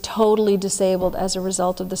that was totally disabled as a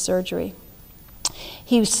result of the surgery.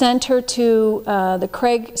 He sent her to the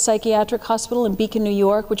Craig Psychiatric Hospital in Beacon, New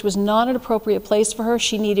York, which was not an appropriate place for her.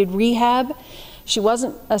 She needed rehab. She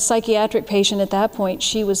wasn't a psychiatric patient at that point.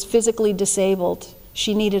 She was physically disabled.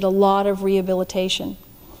 She needed a lot of rehabilitation.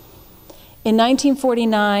 In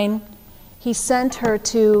 1949, he sent her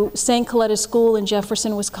to St. Coletta School in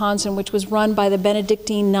Jefferson, Wisconsin, which was run by the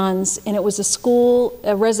Benedictine nuns, and it was a school,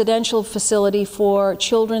 a residential facility for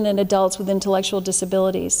children and adults with intellectual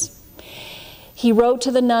disabilities. He wrote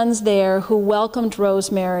to the nuns there who welcomed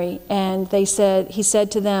Rosemary, and he said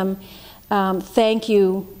to them, "Thank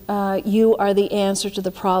you, you are the answer to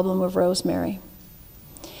the problem of Rosemary."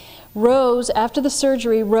 Rose, after the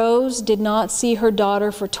surgery, Rose did not see her daughter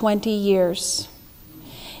for 20 years.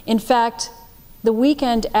 In fact, the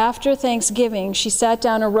weekend after Thanksgiving, she sat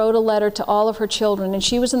down and wrote a letter to all of her children, and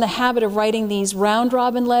she was in the habit of writing these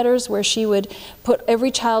round-robin letters where she would put every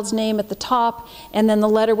child's name at the top, and then the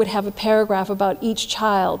letter would have a paragraph about each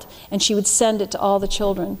child, and she would send it to all the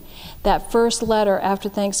children. That first letter after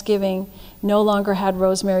Thanksgiving no longer had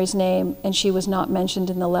Rosemary's name, and she was not mentioned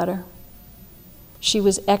in the letter. She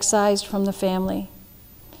was excised from the family.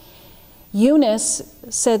 Eunice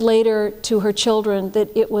said later to her children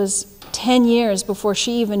that it was 10 years before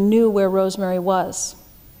she even knew where Rosemary was.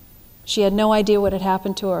 She had no idea what had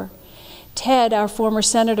happened to her. Ted, our former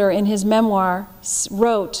senator, in his memoir,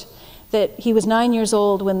 wrote that he was 9 years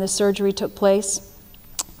old when this surgery took place.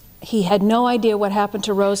 He had no idea what happened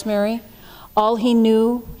to Rosemary. All he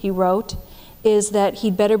knew, he wrote, is that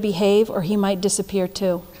he'd better behave or he might disappear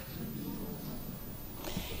too.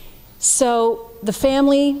 So the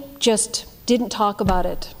family just didn't talk about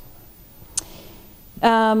it.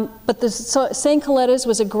 But the St. Coletta's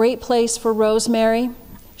was a great place for Rosemary.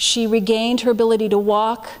 She regained her ability to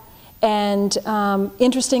walk, and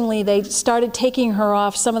interestingly, they started taking her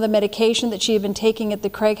off some of the medication that she had been taking at the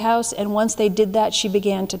Craig House, and once they did that, she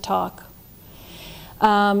began to talk.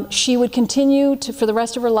 She would continue to, for the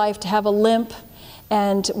rest of her life, to have a limp,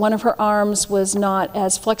 and one of her arms was not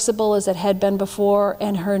as flexible as it had been before,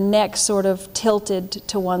 and her neck sort of tilted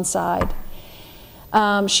to one side.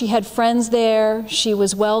 She had friends there. She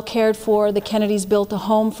was well cared for. The Kennedys built a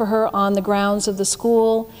home for her on the grounds of the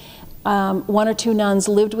school. 1 or 2 nuns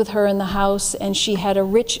lived with her in the house, and she had a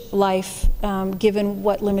rich life given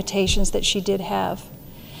what limitations that she did have.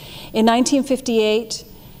 In 1958,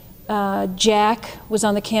 Jack was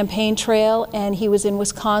on the campaign trail, and he was in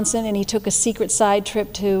Wisconsin, and he took a secret side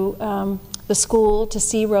trip to the school to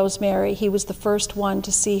see Rosemary. He was the first one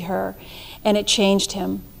to see her, and it changed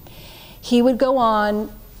him. He would go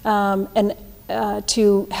on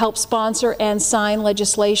to help sponsor and sign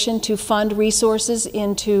legislation to fund resources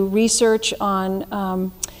into research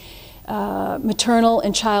on maternal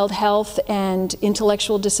and child health and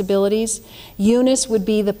intellectual disabilities. Eunice would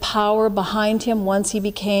be the power behind him once he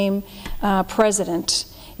became president.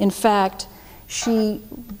 In fact, she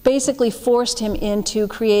basically forced him into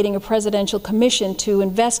creating a presidential commission to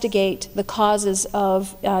investigate the causes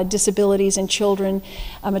of disabilities in children,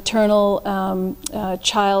 maternal,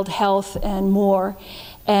 child health, and more.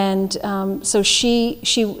 And so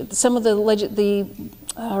some of the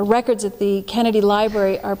records at the Kennedy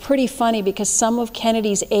Library are pretty funny because some of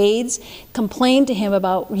Kennedy's aides complained to him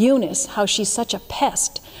about Eunice, how she's such a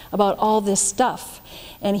pest about all this stuff.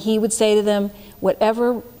 And he would say to them,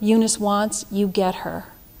 whatever Eunice wants, you get her.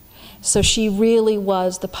 So she really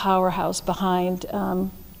was the powerhouse behind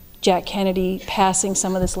Jack Kennedy passing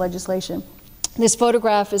some of this legislation. This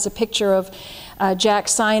photograph is a picture of Jack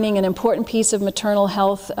signing an important piece of maternal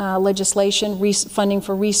health legislation, funding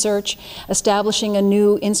for research, establishing a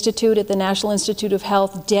new institute at the National Institute of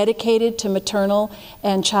Health dedicated to maternal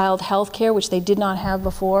and child health care, which they did not have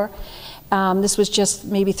before. This was just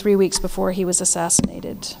maybe 3 weeks before he was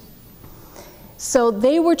assassinated. So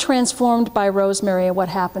they were transformed by Rosemary and what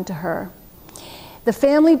happened to her. The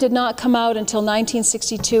family did not come out until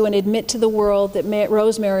 1962 and admit to the world that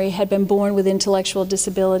Rosemary had been born with intellectual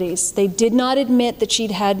disabilities. They did not admit that she'd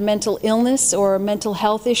had mental illness or mental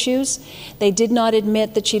health issues. They did not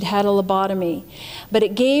admit that she'd had a lobotomy. But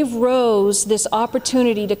it gave Rose this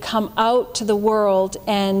opportunity to come out to the world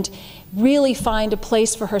and really find a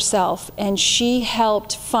place for herself, and she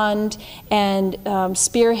helped fund and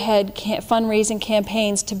spearhead fundraising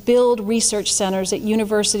campaigns to build research centers at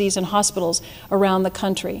universities and hospitals around the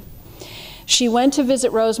country. She went to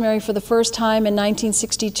visit Rosemary for the first time in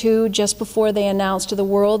 1962, just before they announced to the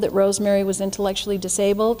world that Rosemary was intellectually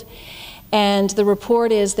disabled. And the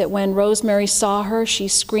report is that when Rosemary saw her, she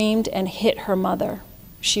screamed and hit her mother.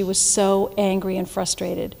 She was so angry and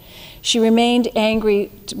frustrated. She remained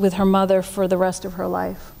angry with her mother for the rest of her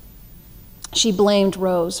life. She blamed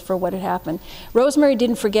Rose for what had happened. Rosemary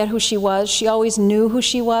didn't forget who she was. She always knew who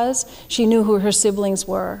she was. She knew who her siblings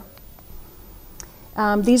were.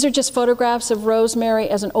 These are just photographs of Rosemary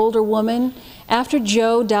as an older woman. After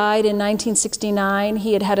Joe died in 1969,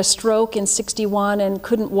 he had had a stroke in '61 and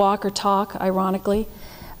couldn't walk or talk, ironically.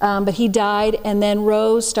 But he died, and then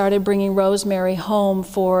Rose started bringing Rosemary home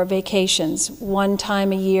for vacations, 1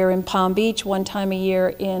 time a year in Palm Beach, 1 time a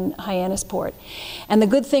year in Hyannisport. And the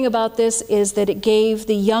good thing about this is that it gave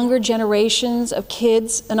the younger generations of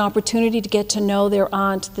kids an opportunity to get to know their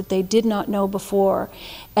aunt that they did not know before.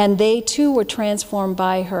 And they too were transformed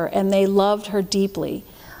by her, and they loved her deeply.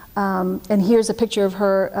 And here's a picture of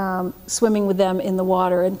her swimming with them in the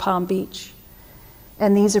water in Palm Beach.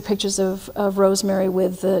 And these are pictures of Rosemary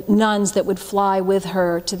with the nuns that would fly with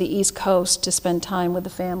her to the East Coast to spend time with the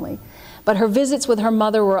family. But her visits with her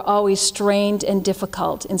mother were always strained and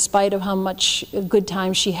difficult, in spite of how much good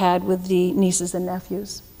time she had with the nieces and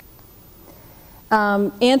nephews.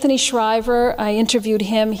 Anthony Shriver, I interviewed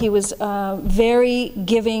him. He was very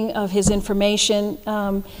giving of his information,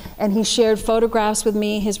 and he shared photographs with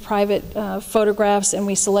me, his private photographs, and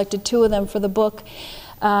we selected 2 of them for the book.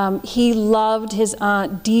 He loved his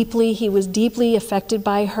aunt deeply. He was deeply affected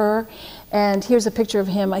by her. And here's a picture of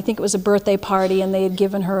him. I think it was a birthday party, and they had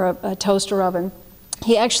given her a toaster oven.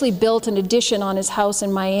 He actually built an addition on his house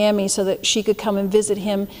in Miami so that she could come and visit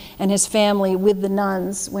him and his family with the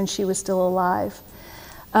nuns when she was still alive.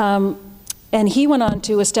 And he went on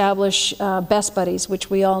to establish Best Buddies, which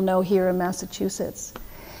we all know here in Massachusetts.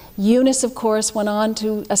 Eunice, of course, went on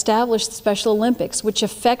to establish the Special Olympics, which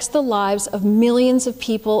affects the lives of millions of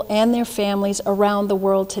people and their families around the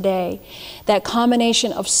world today. That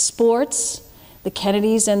combination of sports, the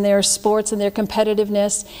Kennedys and their sports and their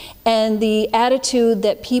competitiveness, and the attitude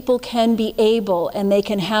that people can be able and they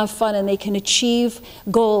can have fun and they can achieve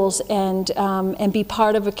goals and be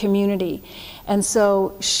part of a community. And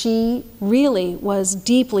so she really was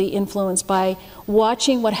deeply influenced by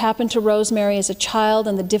watching what happened to Rosemary as a child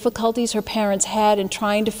and the difficulties her parents had in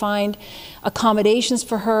trying to find accommodations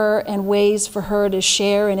for her and ways for her to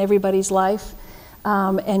share in everybody's life.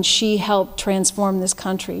 And she helped transform this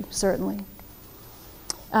country, certainly.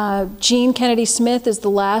 Jean Kennedy Smith is the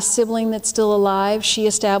last sibling that's still alive. She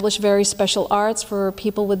established very special arts for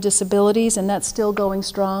people with disabilities, and that's still going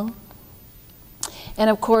strong. And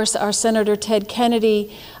of course, our Senator Ted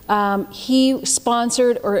Kennedy, he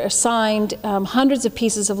sponsored or signed hundreds of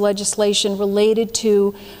pieces of legislation related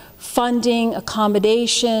to funding,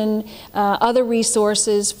 accommodation, other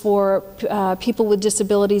resources for people with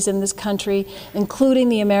disabilities in this country, including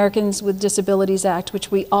the Americans with Disabilities Act,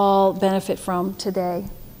 which we all benefit from today.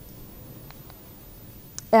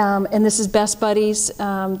 And this is Best Buddies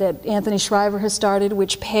that Anthony Shriver has started,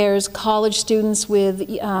 which pairs college students with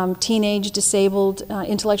teenage disabled,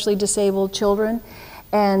 intellectually disabled children.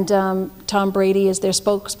 And Tom Brady is their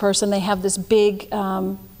spokesperson. They have this big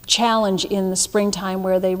challenge in the springtime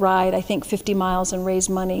where they ride, I think, 50 miles and raise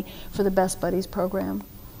money for the Best Buddies program.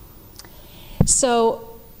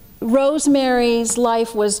 So Rosemary's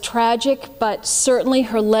life was tragic, but certainly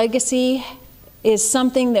her legacy is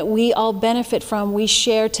something that we all benefit from, we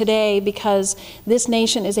share today, because this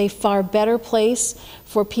nation is a far better place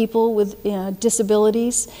for people with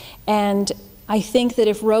disabilities. And I think that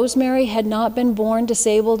if Rosemary had not been born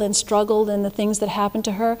disabled and struggled and the things that happened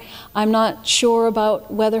to her, I'm not sure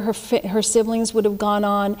about whether her siblings would have gone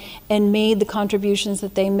on and made the contributions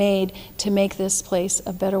that they made to make this place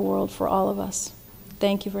a better world for all of us.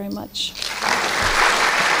 Thank you very much.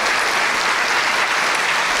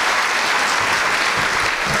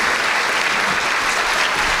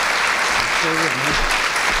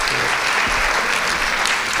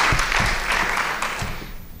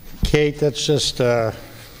 Kate, that's just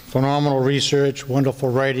phenomenal research, wonderful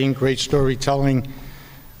writing, great storytelling.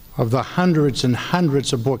 Of the hundreds and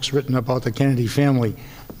hundreds of books written about the Kennedy family,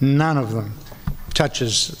 none of them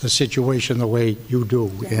touches the situation the way you do.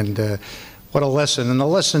 And what a lesson. And the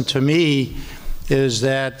lesson to me is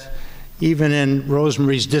that even in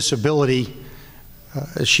Rosemary's disability,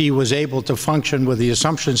 she was able to function with the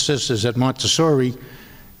Assumption Sisters at Montessori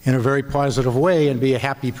in a very positive way and be a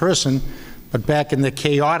happy person. But back in the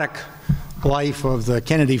chaotic life of the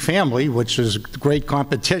Kennedy family, which is great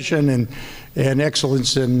competition and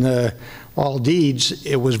excellence in all deeds,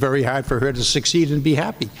 it was very hard for her to succeed and be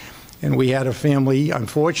happy. And we had a family,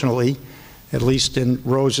 unfortunately, at least in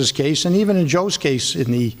Rose's case, and even in Joe's case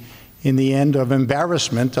in the end, of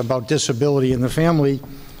embarrassment about disability in the family,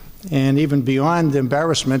 and even beyond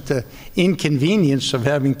embarrassment, the inconvenience of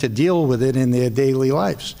having to deal with it in their daily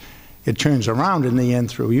lives. It turns around in the end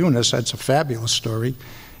through Eunice. That's a fabulous story.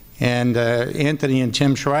 And Anthony and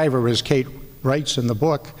Tim Shriver, as Kate writes in the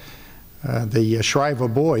book, the Shriver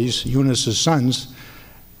boys, Eunice's sons,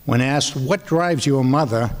 when asked, what drives your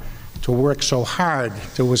mother to work so hard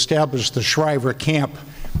to establish the Shriver camp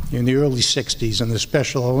in the early 60s and the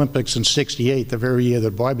Special Olympics in '68, the very year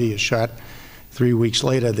that Bobby is shot? 3 weeks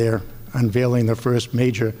later, they're unveiling the first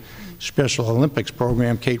major Special Olympics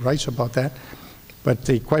program. Kate writes about that. But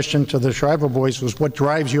the question to the Shriver boys was, what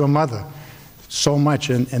drives your mother so much?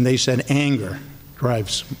 And they said, anger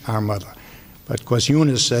drives our mother. But of course,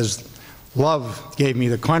 Eunice says, love gave me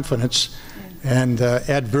the confidence, and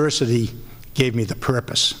adversity gave me the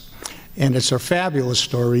purpose. And it's a fabulous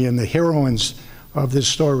story, and the heroines of this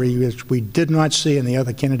story, which we did not see in the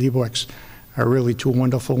other Kennedy books, are really 2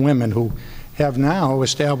 wonderful women who have now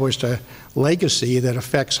established a legacy that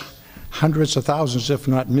affects hundreds of thousands, if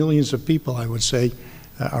not millions of people, I would say,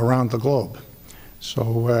 around the globe.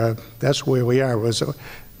 So that's where we are.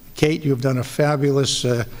 Kate, you've done a fabulous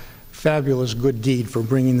fabulous good deed for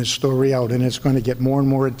bringing this story out, and it's going to get more and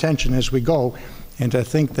more attention as we go. And to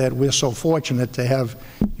think that we're so fortunate to have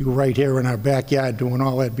you right here in our backyard doing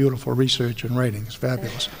all that beautiful research and writing. It's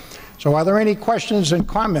fabulous. So are there any questions and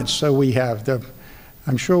comments we have?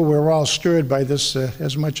 I'm sure we're all stirred by this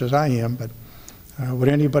as much as I am, but would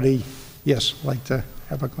anybody, yes, like to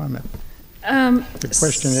have a comment? The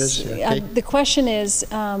question is, Kate? The question is,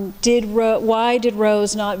 why did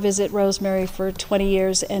Rose not visit Rosemary for 20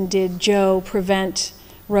 years, and did Joe prevent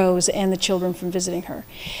Rose and the children from visiting her?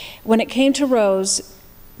 When it came to Rose,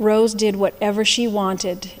 Rose did whatever she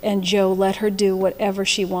wanted, and Joe let her do whatever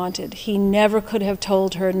she wanted. He never could have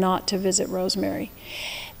told her not to visit Rosemary.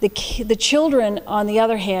 The children, on the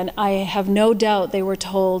other hand, I have no doubt they were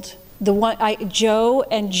told. Joe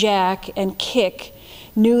and Jack and Kick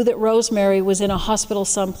knew that Rosemary was in a hospital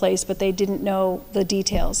someplace, but they didn't know the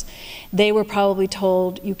details. They were probably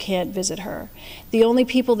told, you can't visit her. The only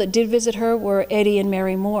people that did visit her were Eddie and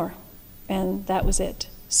Mary Moore, and that was it.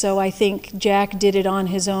 So I think Jack did it on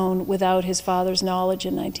his own without his father's knowledge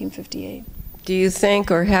in 1958. Do you think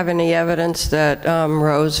or have any evidence that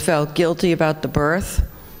Rose felt guilty about the birth?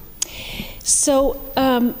 So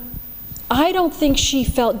I don't think she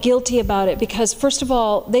felt guilty about it because, first of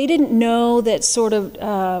all, they didn't know that sort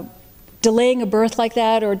of delaying a birth like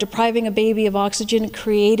that or depriving a baby of oxygen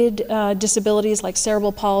created disabilities like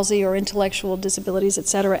cerebral palsy or intellectual disabilities, et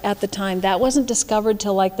cetera, at the time. That wasn't discovered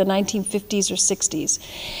till like the 1950s or 60s.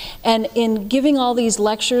 And in giving all these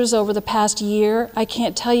lectures over the past year, I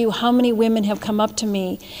can't tell you how many women have come up to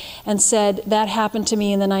me and said, that happened to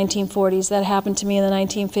me in the 1940s, that happened to me in the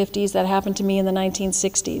 1950s, that happened to me in the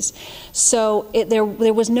 1960s. So there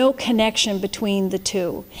was no connection between the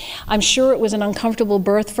two. I'm sure it was an uncomfortable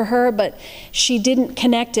birth for her, but she didn't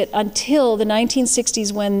connect it until the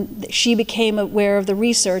 1960s when she became aware of the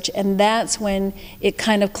research, and that's when it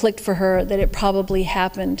kind of clicked for her that it probably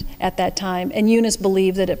happened at that time. And Eunice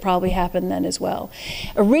believed that it probably happened then as well.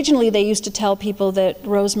 Originally, they used to tell people that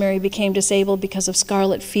Rosemary became disabled because of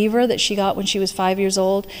scarlet fever that she got when she was 5 years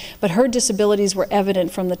old, but her disabilities were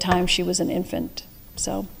evident from the time she was an infant.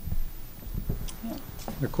 So, yeah.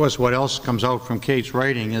 Of course, what else comes out from Kate's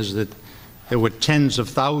writing is that there were tens of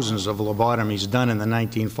thousands of lobotomies done in the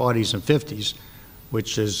 1940s and 50s,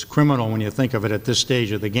 which is criminal when you think of it at this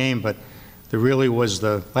stage of the game, but there really was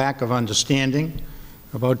the lack of understanding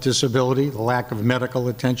about disability, the lack of medical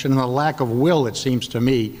attention, and the lack of will, it seems to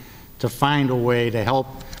me, to find a way to help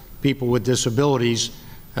people with disabilities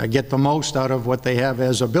get the most out of what they have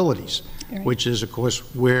as abilities, right, which is, of course,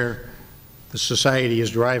 where the society is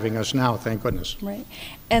driving us now, thank goodness. Right.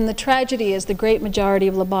 And the tragedy is the great majority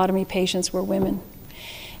of lobotomy patients were women.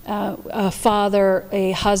 A father,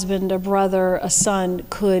 a husband, a brother, a son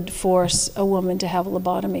could force a woman to have a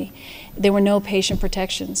lobotomy. There were no patient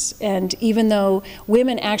protections. And even though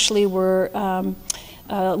women actually were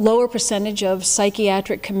a lower percentage of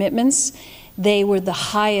psychiatric commitments, they were the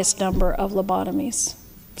highest number of lobotomies.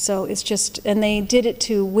 So it's just, and they did it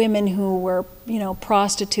to women who were, you know,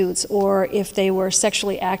 prostitutes, or if they were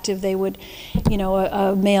sexually active, they would, you know,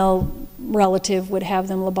 a male relative would have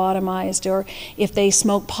them lobotomized, or if they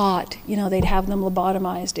smoked pot, you know, they'd have them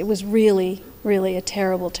lobotomized. It was really, really a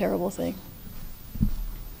terrible, terrible thing.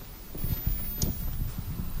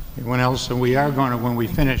 Anyone else? And we are going to, when we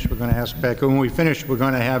finish, we're going to ask Becca. When we finish, we're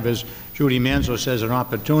going to have, as Judy Manzo says, an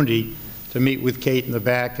opportunity to meet with Kate in the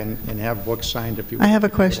back and have books signed if you want. I have a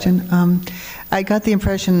question. I got the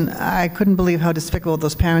impression, I couldn't believe how despicable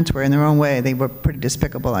those parents were in their own way. They were pretty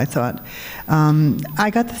despicable, I thought. I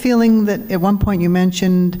got the feeling that at one point you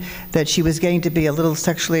mentioned that she was getting to be a little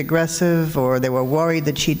sexually aggressive, or they were worried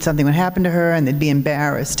that something would happen to her and they'd be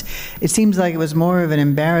embarrassed. It seems like it was more of an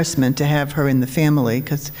embarrassment to have her in the family,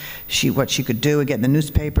 because what she could do, get in the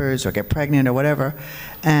newspapers or get pregnant or whatever.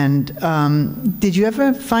 And did you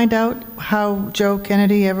ever find out how Joe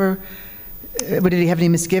Kennedy ever, did he have any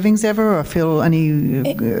misgivings ever, or feel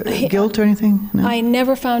any guilt or anything? No? I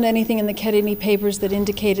never found anything in the Kennedy papers that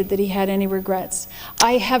indicated that he had any regrets.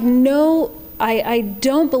 I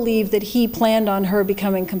don't believe that he planned on her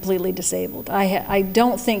becoming completely disabled. I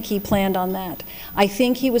don't think he planned on that. I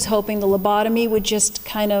think he was hoping the lobotomy would just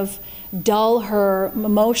kind of dull her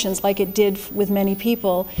emotions like it did with many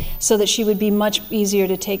people, so that she would be much easier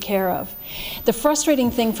to take care of. The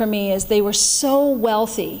frustrating thing for me is they were so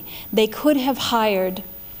wealthy, they could have hired,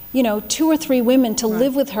 you know, 2 or 3 women to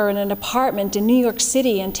live with her in an apartment in New York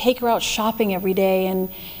City and take her out shopping every day and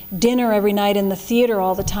dinner every night in the theater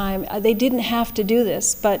all the time. They didn't have to do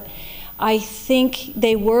this, but I think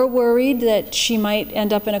they were worried that she might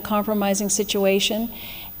end up in a compromising situation.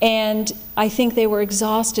 And I think they were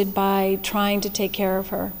exhausted by trying to take care of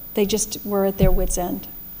her. They just were at their wits' end.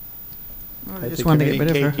 I just wanted to get rid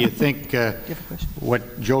of her. Kate, do you think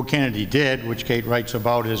what Joe Kennedy did, which Kate writes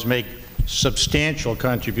about, is make substantial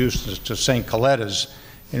contributions to St. Coletta's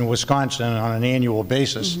in Wisconsin on an annual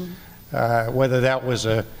basis? Whether that was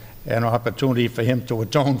an opportunity for him to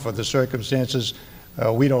atone for the circumstances,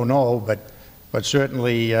 we don't know, but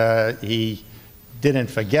certainly he didn't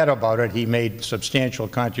forget about it. He made substantial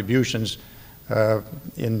contributions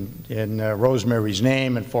in Rosemary's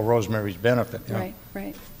name and for Rosemary's benefit. Right,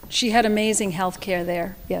 right. She had amazing health care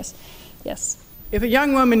there, yes, yes. If a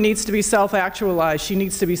young woman needs to be self-actualized, she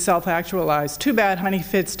needs to be self-actualized. Too bad Honey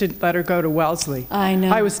Fitz didn't let her go to Wellesley. I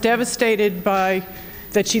know. I was devastated by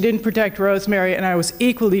that she didn't protect Rosemary, and I was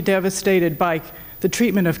equally devastated by the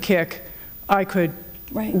treatment of Kick. I could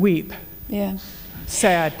weep. Yeah.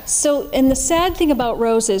 Sad. So, and the sad thing about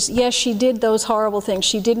Rose is, yes, she did those horrible things.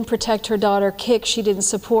 She didn't protect her daughter Kick. She didn't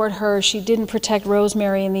support her. She didn't protect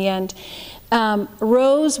Rosemary in the end.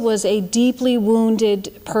 Rose was a deeply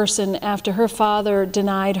wounded person after her father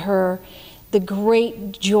denied her the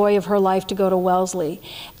great joy of her life to go to Wellesley.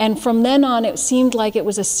 And from then on, it seemed like it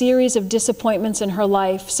was a series of disappointments in her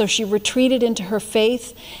life. So she retreated into her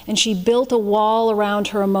faith, and she built a wall around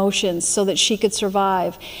her emotions so that she could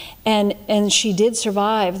survive. And she did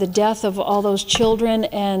survive the death of all those children,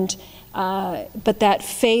 and but that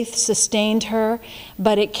faith sustained her,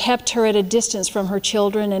 but it kept her at a distance from her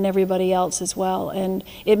children and everybody else as well. And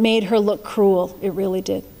it made her look cruel. It really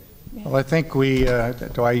did. Yeah. Well, I think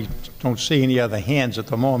I don't see any other hands at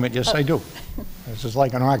the moment. Yes, I do. This is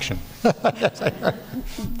like an auction.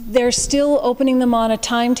 They're still opening them on a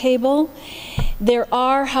timetable. There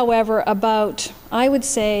are, however, about, I would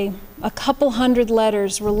say, a couple hundred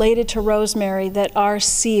letters related to Rosemary that are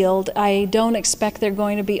sealed. I don't expect they're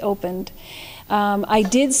going to be opened. I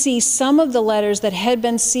did see some of the letters that had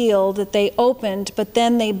been sealed that they opened, but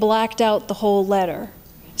then they blacked out the whole letter.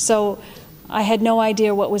 So I had no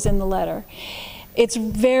idea what was in the letter. It's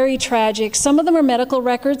very tragic. Some of them are medical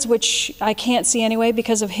records, which I can't see anyway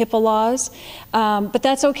because of HIPAA laws. But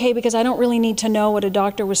that's okay because I don't really need to know what a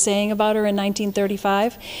doctor was saying about her in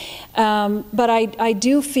 1935. But I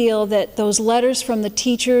do feel that those letters from the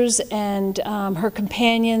teachers and her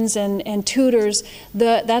companions and tutors,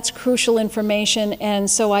 that's crucial information.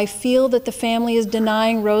 And so I feel that the family is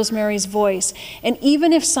denying Rosemary's voice. And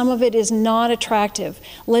even if some of it is not attractive,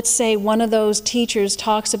 let's say one of those teachers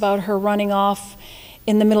talks about her running off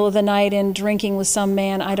in the middle of the night and drinking with some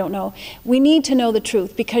man, I don't know. We need to know the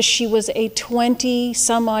truth because she was a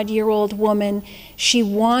 20-some-odd-year-old woman. She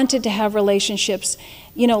wanted to have relationships.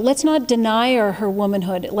 You know, let's not deny her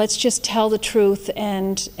womanhood. Let's just tell the truth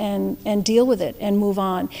and deal with it and move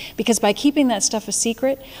on. Because by keeping that stuff a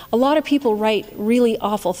secret, a lot of people write really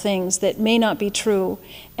awful things that may not be true.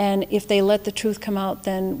 And if they let the truth come out,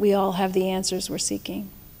 then we all have the answers we're seeking.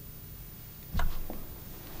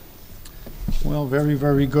 Well, very,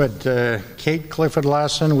 very good. Kate Clifford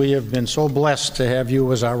Larson, we have been so blessed to have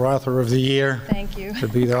you as our Author of the Year. Thank you. To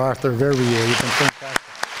be the Author of every year. You've been fantastic.